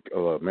like,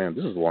 man,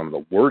 this is one of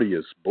the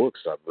wordiest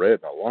books I've read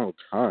in a long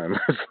time.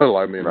 So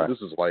I mean,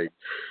 This is like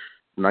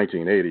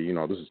 1980.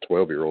 This is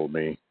 12-year-old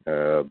me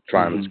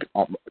trying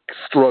to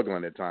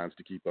struggling at times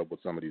to keep up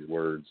with some of these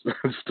words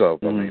and stuff.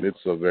 I mean,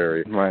 it's a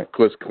very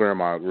Chris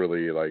Claremont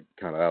really like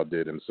kind of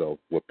outdid himself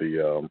with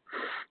the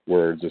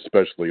words,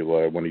 especially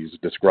when he's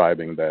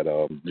describing that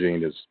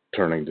Jean is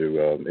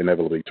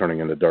inevitably turning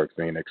into Dark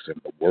Phoenix,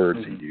 and the words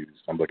he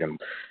used. I'm looking.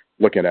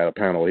 looking at a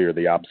panel here,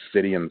 the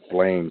obsidian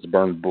flames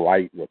burn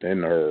bright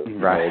within her.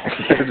 Right.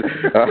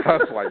 I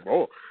was like,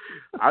 oh,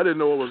 I didn't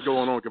know what was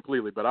going on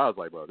completely, but I was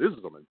like, well, this is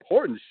some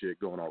important shit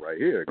going on right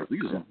here, because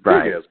these are some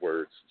big-ass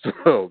words.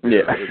 So,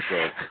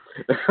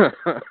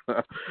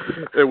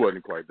 it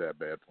wasn't quite that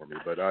bad for me,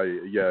 but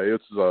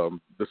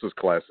this is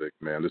classic,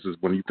 man. This is,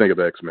 when you think of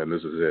X-Men,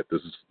 this is it.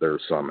 This is their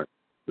summit.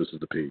 This is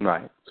the peak.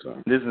 Right.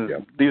 So, these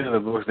are the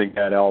books that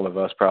got all of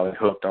us probably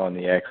hooked on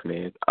the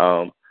X-Men,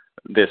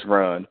 this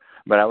run.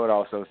 But I would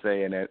also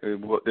say, and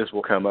this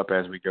will come up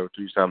as we go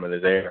through some of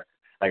this there,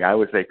 like I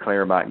would say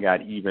Claremont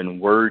got even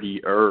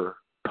wordier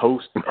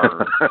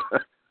post-Earth.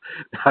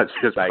 That's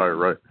just like,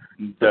 right.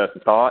 The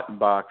thought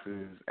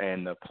boxes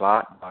and the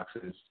plot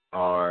boxes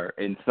are,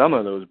 in some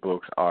of those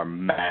books, are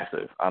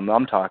massive.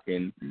 I'm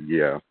talking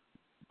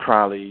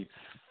probably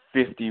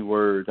 50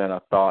 words in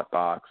a thought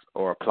box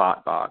or a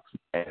plot box.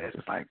 And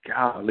it's like,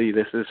 golly,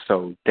 this is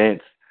so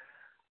dense.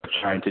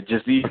 Trying to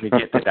just even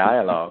get the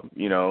dialogue,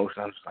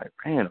 So I'm just like,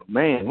 man, oh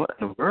man, what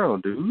in the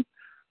world, dude?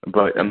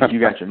 But you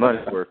got your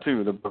money's worth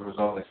too. The book was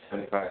only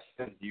 75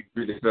 cents. You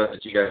really felt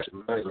that you got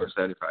your money's worth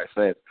 75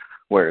 cents.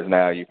 Whereas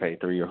now you pay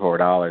 $3 or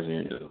 $4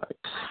 and you're just like,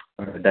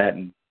 I heard that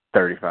in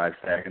 35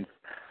 seconds.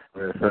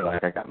 I feel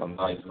like I got my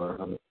money's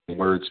worth of the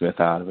wordsmith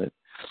out of it.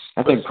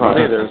 I think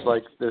probably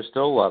there's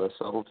still a lot of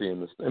subtlety in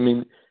this. I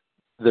mean,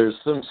 there's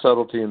some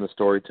subtlety in the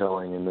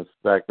storytelling and the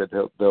fact that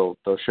they'll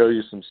show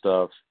you some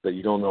stuff that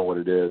you don't know what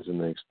it is and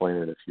they explain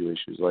it a few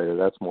issues later.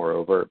 That's more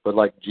overt. But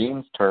like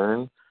Jean's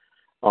turn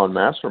on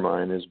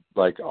Mastermind is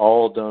like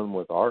all done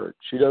with art.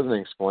 She doesn't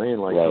explain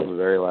on the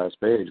very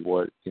last page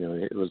what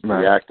it was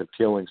the act of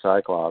killing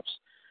Cyclops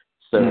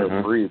set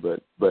her free.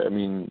 But I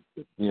mean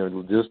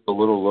just the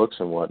little looks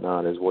and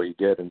whatnot is what you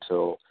get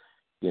until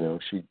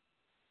she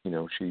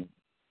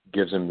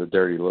gives him the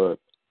dirty look.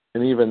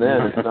 And even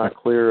then it's not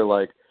clear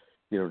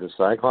does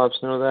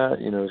Cyclops know that?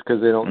 It's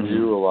because they don't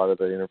do a lot of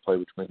the interplay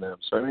between them.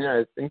 So, I mean,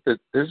 I think that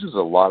there's just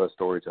a lot of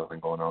storytelling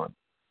going on,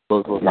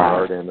 both with the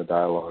art and the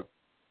dialogue.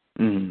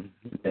 Mm-hmm.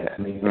 Yeah,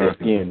 I mean,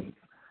 again,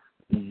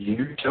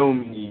 you show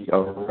me a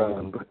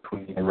run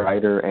between a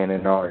writer and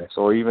an artist,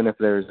 or even if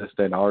there's just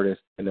an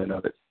artist in and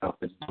of itself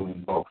that's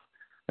doing both.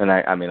 And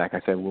I mean, like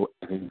I said, we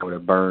can go to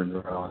Burns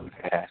or on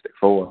Fantastic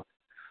Four,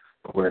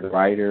 where the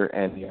writer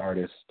and the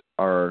artist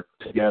are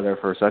together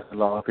for such a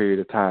long period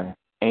of time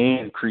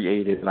and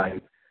created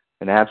an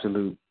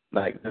absolute,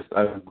 just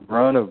a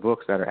run of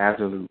books that are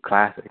absolute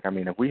classic. I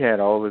mean, if we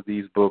had all of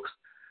these books,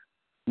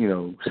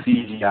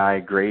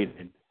 CGI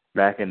graded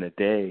back in the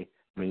day,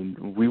 I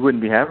mean, we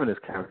wouldn't be having this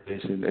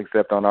conversation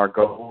except on our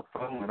gold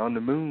phone on the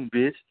moon,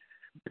 bitch,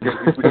 because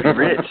we would be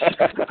rich.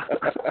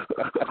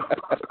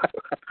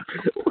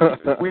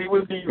 We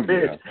would be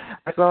rich.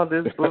 I saw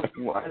this book,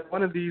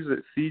 one of these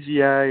that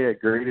CGI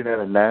graded at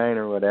a 9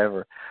 or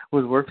whatever,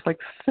 was worth like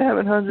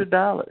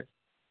 $700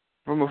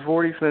 from a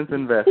 40-cent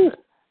investment.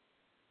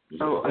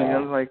 So I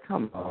was like,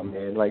 come on,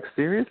 man.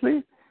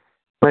 Seriously?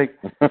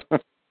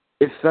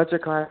 It's such a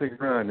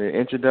classic run. The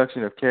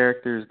introduction of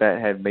characters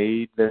that had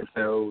made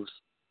themselves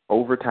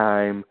over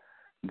time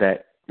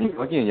that,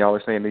 again, y'all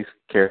were saying these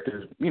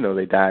characters,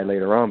 they died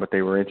later on, but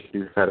they were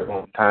introduced at a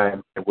one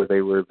time where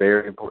they were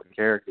very important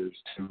characters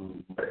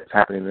to what's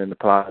happening in the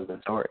plot of the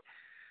story.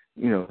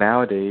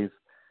 Nowadays,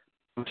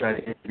 we try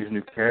to introduce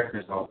new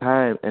characters all the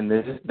time, and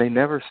they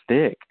never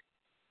stick.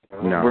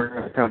 No. We're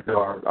going to come to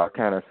our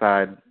kind of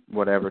side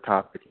whatever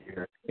topic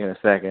here in a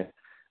second.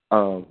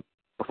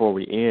 Before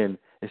we end,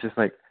 it's just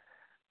like,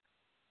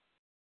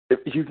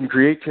 if you can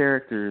create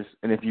characters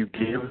and if you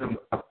give them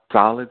a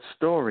solid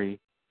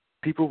story,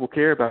 people will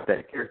care about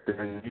that character.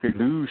 And you could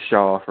lose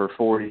Shaw for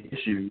 40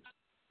 issues,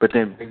 but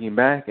then bring him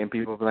back and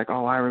people will be like,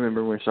 oh, I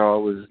remember when Shaw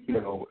was,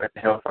 at the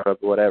Health Club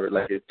or whatever.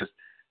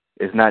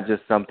 It's not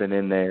just something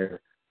in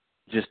there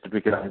just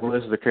because,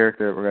 this is the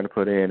character that we're going to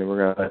put in, and we're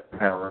going to let them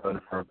have a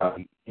run for about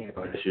an issue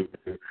or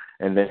two,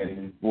 and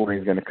then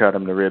Wolverine's going to cut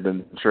them to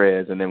ribbons and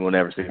shreds, and then we'll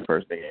never see the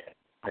person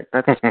again.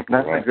 That's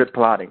not good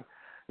plotting,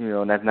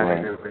 and that's not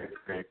a good way to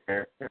create a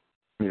character,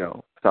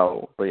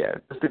 So, but yeah,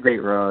 just a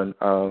great run.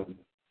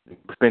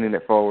 Spinning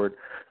it forward.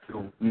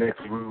 So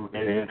next we'll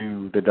get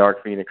into the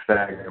Dark Phoenix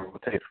saga.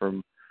 We'll take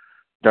from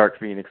Dark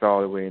Phoenix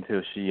all the way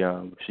until she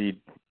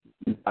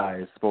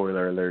dies.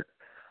 Spoiler alert.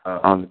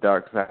 On the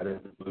dark side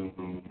of the blue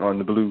moon, on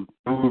the blue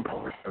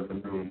portion of the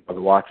moon, where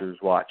the Watchers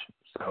watch.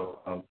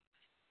 So,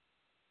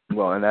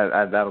 and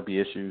that'll be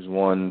issues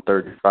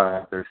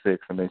 135,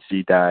 36, and then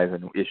she dies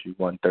in issue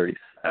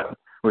 137,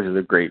 which is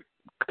a great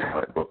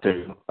comic book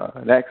too.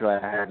 And actually,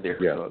 I have there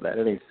so that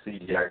it ain't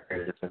CGI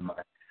credits in my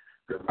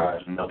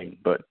garage melting,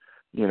 but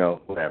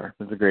whatever.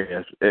 It's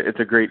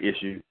a great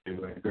issue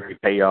too, and a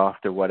great payoff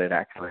to what had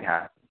actually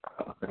happened.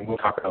 And we'll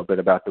talk a little bit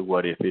about the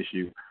what if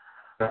issue,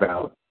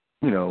 about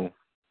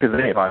because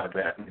they thought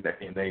that,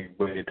 and they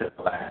waited to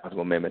the last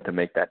moment to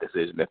make that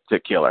decision to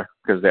kill her,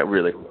 because that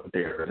really wasn't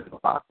there in the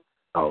box.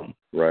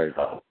 Right.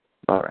 So,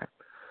 all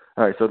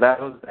right. So that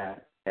was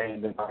that,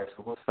 and then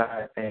so we'll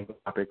side angle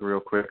topic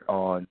real quick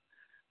on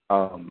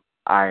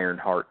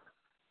Ironheart.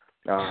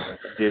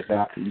 Did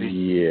not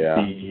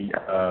see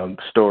the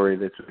story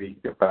this week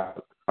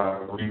about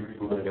Riri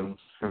Williams,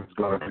 who's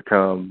going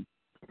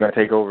to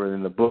take over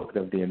in the book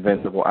of the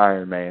Invincible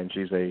Iron Man.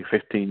 She's a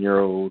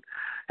 15-year-old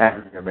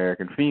African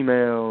American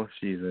female.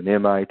 She's an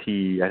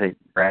MIT, I think,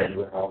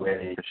 graduate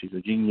already. She's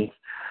a genius,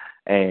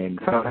 and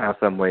somehow,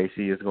 some way,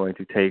 she is going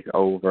to take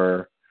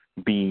over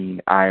being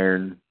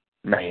Iron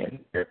Man.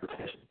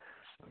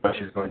 But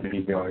she's going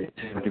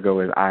to go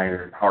as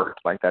Iron Heart,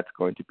 like that's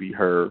going to be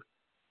her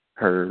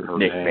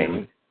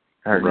nickname,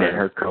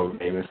 her code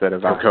name instead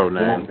of her code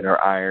name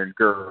or Iron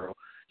Girl.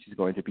 She's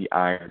going to be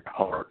Iron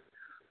Heart.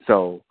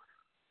 So,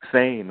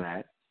 saying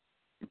that,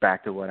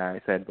 back to what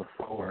I said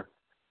before,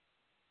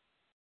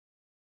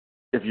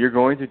 if you're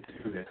going to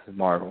do this,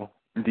 Marvel,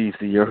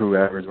 DC, or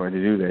whoever is going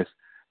to do this,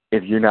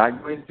 if you're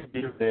not going to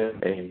give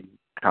them a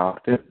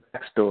competent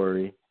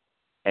backstory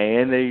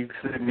and a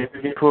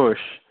significant push,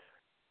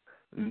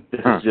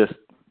 this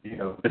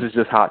is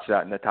just hot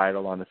shotting the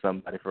title onto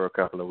somebody for a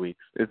couple of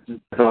weeks. It's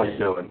all you're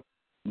doing,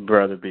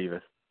 Brother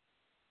Beavis.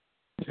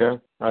 Yeah,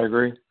 I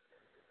agree.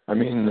 I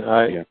mean,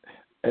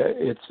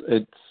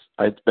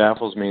 it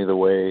baffles me the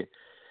way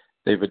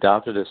they've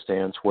adopted a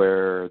stance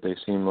where they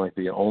seem like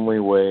the only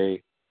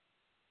way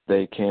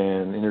they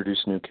can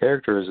introduce new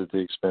characters at the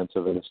expense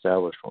of an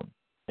established one.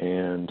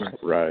 And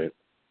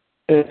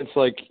it's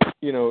like,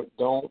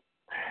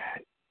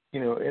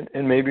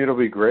 and maybe it'll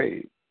be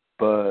great,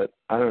 but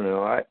I don't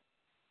know.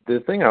 The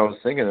thing I was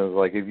thinking is,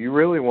 like, if you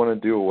really want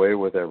to do away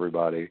with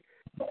everybody,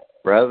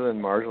 rather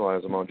than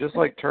marginalize them all, just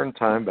like turn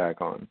time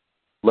back on.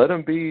 Let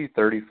them be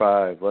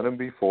 35. Let them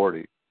be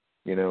 40.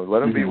 Let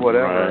them be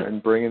whatever,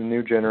 and bring in a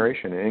new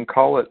generation and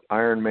call it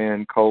Iron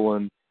Man :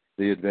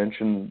 The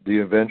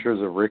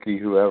Adventures of Ricky,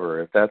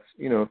 whoever. If that's,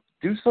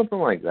 do something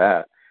like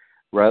that,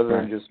 rather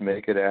than just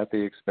make it at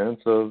the expense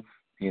of,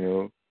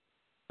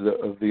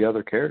 the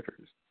other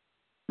characters.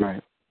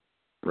 Right.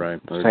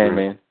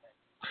 Sandman.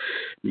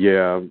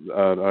 Yeah,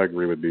 I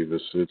agree with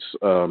Beavis. It's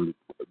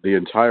the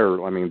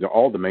entire. I mean,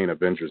 all the main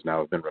Avengers now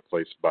have been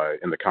replaced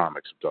in the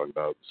comics. I'm talking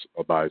about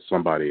by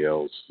somebody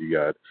else. You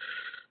got.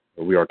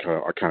 We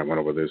kind of went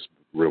over this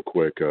real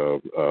quick.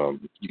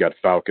 You got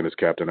Falcon as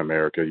Captain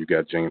America. You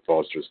got Jane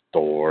Foster as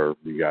Thor.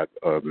 You got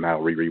now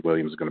Riri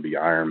Williams is going to be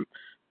Iron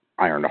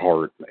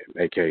Heart,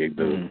 aka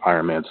the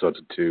Iron Man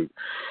substitute.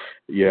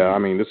 Yeah, I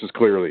mean, this is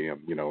clearly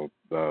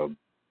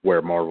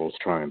where Marvel's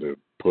trying to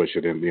push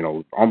it in.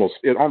 It almost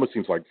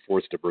seems like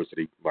forced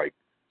diversity, like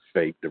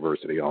fake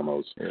diversity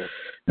almost. Yeah.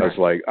 That's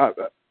like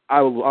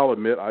I'll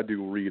admit I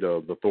do read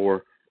the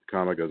Thor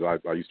comic, because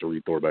I used to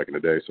read Thor back in the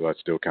day, so I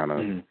still kind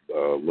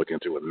of look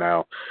into it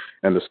now.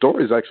 And the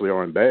stories actually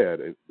aren't bad.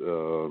 It's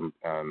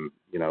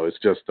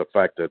just the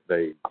fact that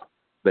they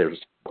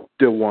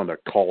still want to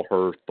call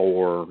her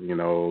Thor,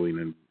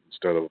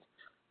 instead of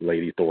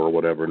Lady Thor or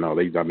whatever. No,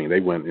 they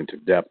went into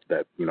depth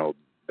that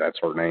that's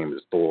her name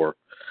is Thor,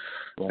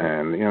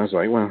 and it's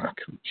like, well,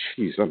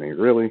 jeez, I mean,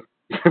 really,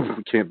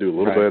 we can't do a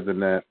little better than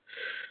that,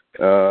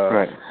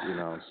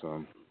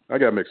 So I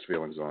got mixed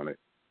feelings on it.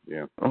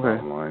 Yeah.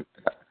 Okay. Online.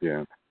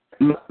 Yeah.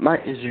 My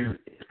issue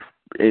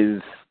is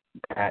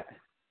that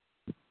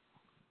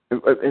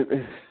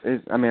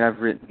I've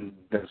written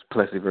those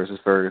Plessy versus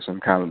Ferguson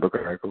comic book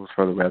articles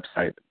for the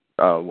website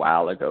a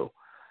while ago.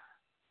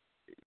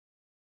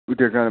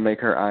 They're going to make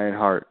her Iron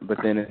Heart, but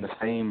then in the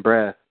same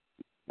breath,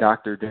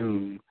 Dr.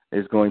 Doom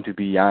is going to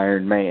be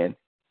Iron Man.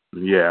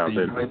 Yeah,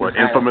 so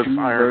infamous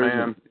Iron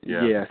Man.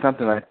 Yeah,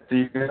 something like that. So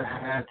you're going to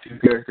have two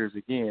characters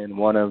again,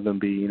 one of them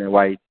being a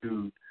white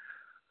dude.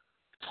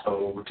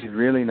 So she's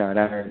really not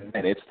Iron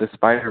Man. It's the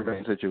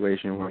Spider-Man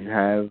situation where you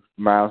have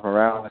Miles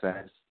Morales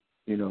as,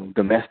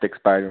 domestic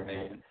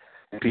Spider-Man,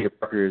 and Peter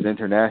Parker is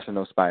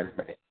international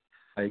Spider-Man.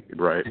 Like,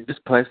 it's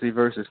Plessy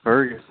versus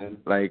Ferguson,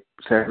 like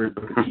separate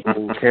but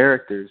equal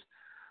characters,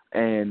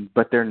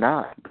 but they're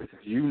not, because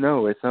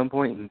at some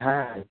point in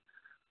time,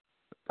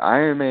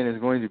 Iron Man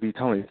is going to be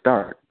Tony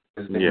Stark.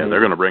 Yeah, they're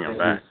going to bring him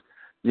back.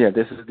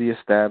 This is the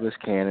established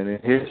canon in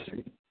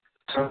history.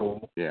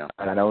 So,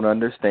 I don't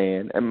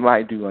understand, and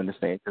I do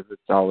understand, because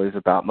it's always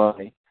about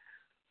money.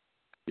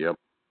 Yep.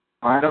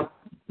 Why don't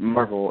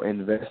Marvel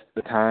invest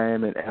the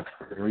time and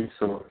effort and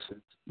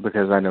resources,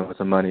 because I know it's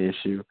a money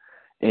issue,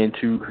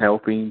 into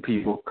helping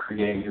people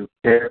create new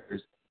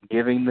characters,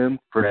 giving them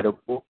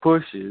credible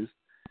pushes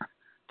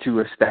to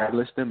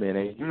establish them in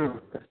a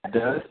universe? It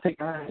does take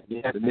time.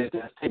 Yes, and it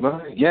does take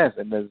money. Yes,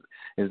 and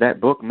is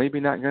that book maybe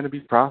not going to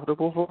be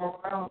profitable for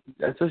a while?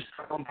 That's a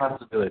strong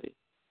possibility.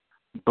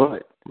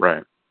 But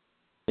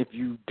if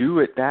you do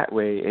it that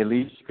way, at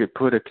least you could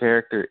put a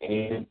character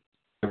in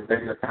a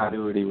regular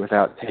continuity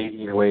without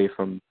taking away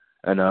from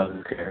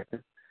another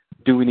character.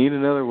 Do we need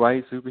another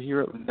white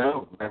superhero?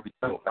 No, we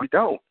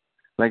don't.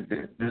 Like,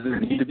 there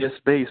need to be a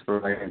space for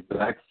a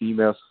black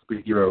female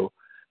superhero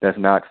that's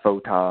not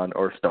Photon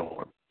or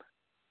Storm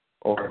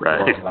or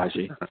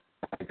Raji.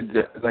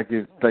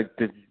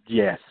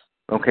 Yes,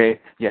 okay,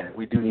 yeah,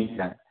 we do need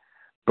that,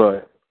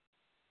 but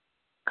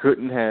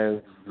couldn't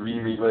have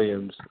Riri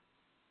Williams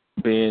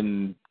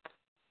been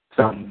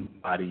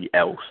somebody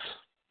else?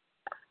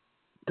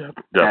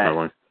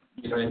 Definitely.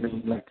 You know what I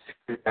mean? Like,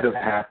 it could have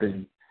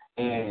happened,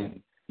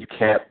 and you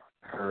kept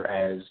her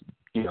as,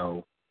 you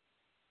know,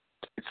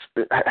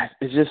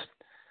 it's just,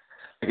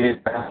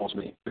 it baffles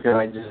me because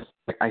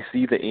I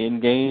see the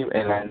end game,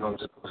 and I know I'm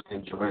supposed to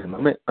enjoy the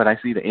moment, but I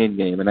see the end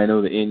game, and I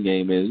know the end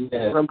game is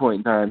at some point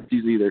in time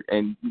she's either,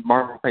 and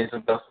Marvel paints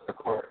some dust in the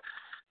court.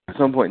 At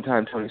some point in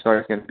time, Tony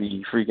Stark's going to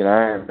be freaking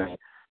Iron Man,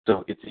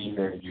 so it's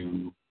either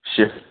you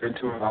shift her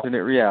into an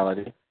alternate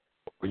reality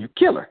or you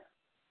kill her.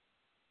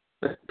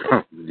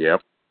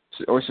 Yep.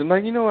 Or she's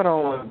like, you know what? I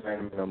don't want to be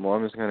Iron Man no more.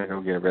 I'm just going to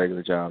go get a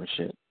regular job and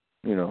shit.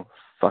 You know,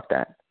 fuck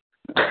that.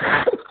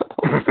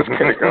 I'm just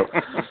gonna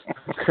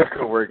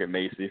go work at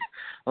Macy's.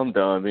 I'm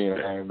done being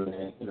an Iron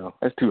Man. You know,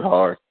 that's too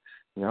hard.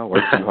 You know, I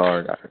work too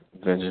hard.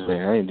 I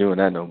ain't doing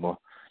that no more.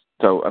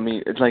 So I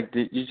mean, it's like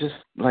you just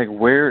like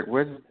what's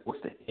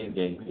the end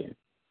game here?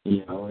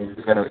 You know, is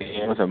it gonna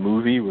end with a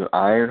movie with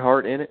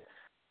Ironheart in it?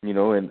 You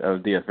know, and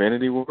the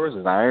Infinity Wars,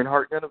 is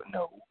Ironheart gonna?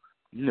 No,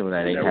 you know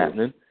that ain't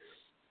happening.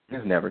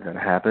 It's never gonna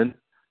happen.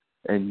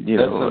 And you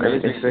know, that's the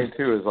amazing thing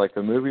too is like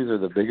the movies are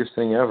the biggest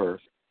thing ever.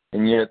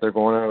 And yet they're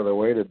going out of their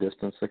way to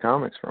distance the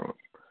comics from them.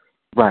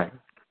 Right.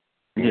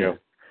 Yeah.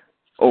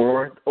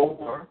 Or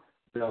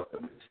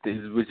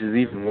which is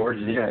even worse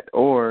yet,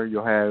 or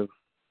you'll have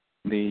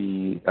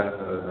the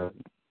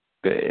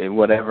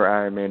whatever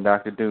Iron Man,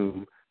 Dr.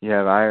 Doom, you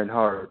have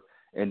Ironheart,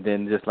 and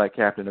then just like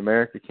Captain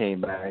America came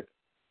back,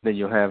 then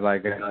you'll have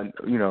like an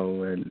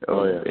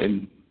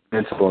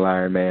Invincible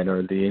Iron Man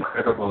or the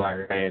Incredible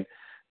Iron Man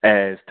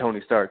as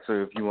Tony Stark.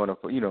 So if you want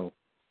to, you know,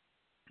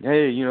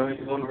 hey, you know,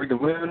 you want to read the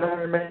Women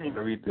Iron Man, you want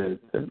to read the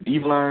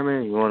Evil Iron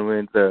Man, you want to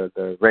read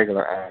the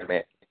regular Iron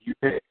Man. You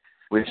pick.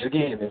 Which,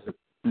 again, is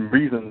the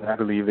reason I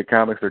believe the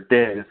comics are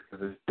dead is because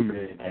there's too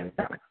many damn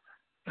comics.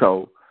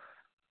 So,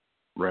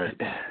 right.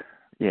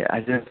 Yeah,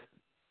 I just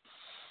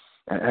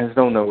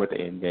don't know what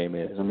the end game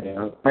is. I mean,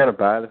 I'm going to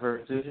buy the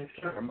first issue.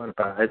 Sure, I'm going to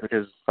buy it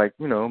because, like,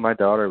 you know, my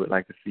daughter would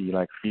like to see,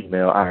 like,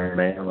 female Iron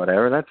Man or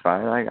whatever. That's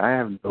fine. I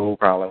have no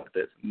problem with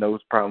this. No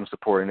problem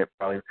supporting it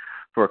probably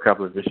for a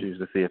couple of issues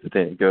to see if it's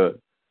any good.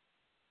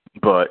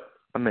 But,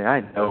 I mean,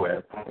 I know at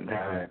a point in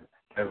time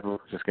that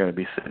book's just going to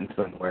be sitting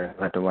somewhere and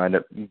I have to wind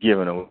up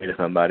giving away to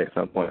somebody at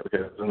some point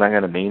because it's not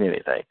going to mean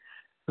anything.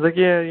 It's like,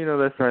 yeah, you know,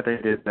 that's right. They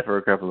did that for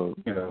a couple of,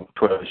 you know,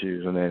 12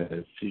 issues, and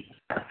then she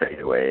just faded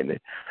away, and they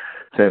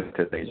sent it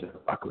to the Age of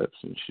Apocalypse,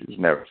 and she was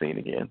never seen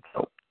again.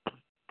 So,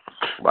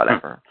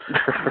 whatever.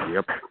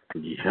 Yep.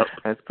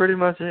 That's pretty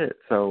much it.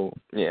 So,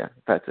 yeah,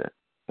 that's it.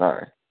 All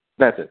right.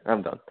 That's it.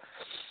 I'm done.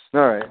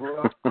 All right.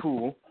 Well,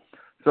 cool.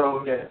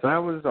 So, yeah, that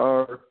was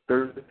our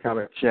Thursday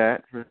comic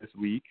chat for this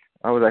week.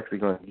 I was actually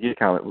going to get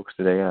comic books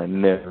today. I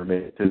never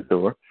made it to the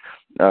door.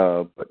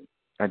 But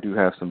I do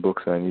have some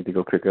books I need to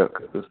go pick up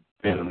because it's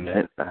been a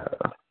minute.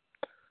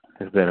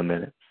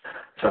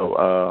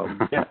 So,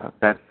 yeah,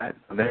 that's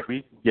next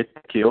week, get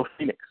to Kill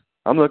Phoenix.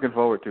 I'm looking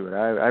forward to it.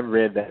 I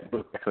read that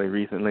book actually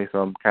recently, so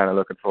I'm kind of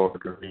looking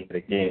forward to reading it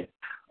again.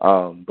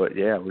 But,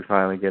 yeah, we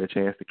finally get a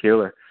chance to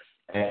kill her.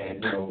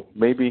 And, you know,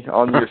 maybe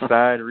on your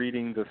side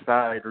reading,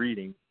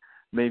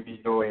 maybe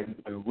go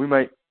into, we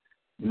might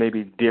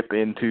maybe dip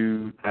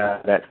into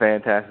that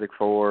Fantastic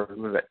Four,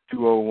 was that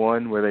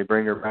 201 where they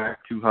bring her back,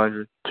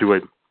 200?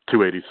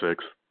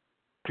 286.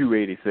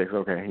 286,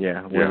 okay,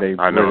 yeah. Where they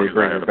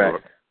bring her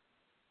back.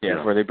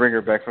 Yeah, where they bring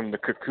her back from the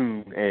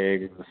cocoon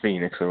egg of the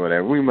Phoenix or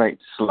whatever. We might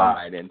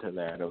slide into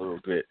that a little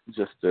bit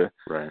just to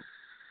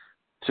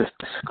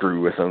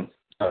screw with them.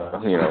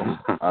 You know,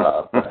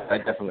 I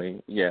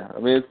definitely, yeah. I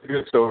mean, it's a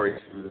good story.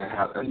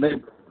 And they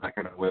back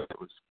in a way that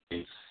was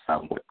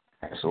somewhat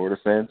sort of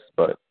sense,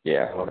 but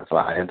yeah, I want to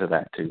fly into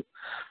that too.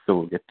 So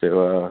we'll get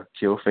to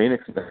Kill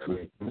Phoenix next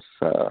week.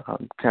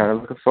 I'm kind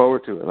of looking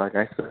forward to it. Like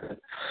I said,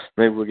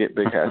 maybe we'll get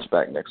Big Hatch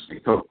back next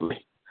week,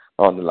 hopefully,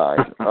 on the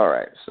line. All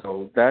right,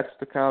 so that's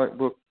the comic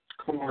book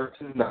corner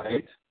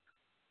tonight.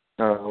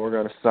 We're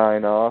going to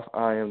sign off.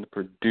 I am the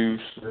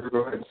producer. Go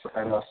ahead and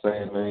sign off,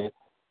 Sam.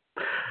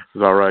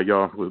 It's all right,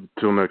 y'all.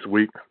 Until next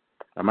week,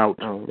 I'm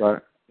out. All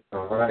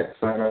right.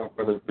 Sign off,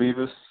 Brother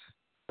Beavis.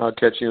 I'll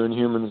catch you in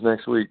Humans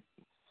next week.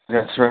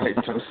 That's right.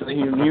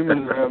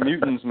 Humans are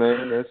mutants,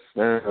 man.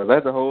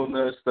 That's a whole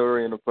nother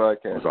story in the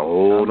podcast. It's a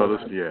whole nother,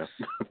 yeah.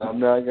 I'm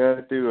not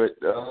gonna do it.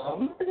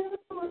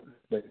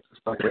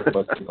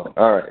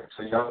 All right.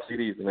 So y'all see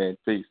these, man.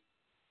 Peace.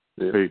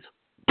 Peace.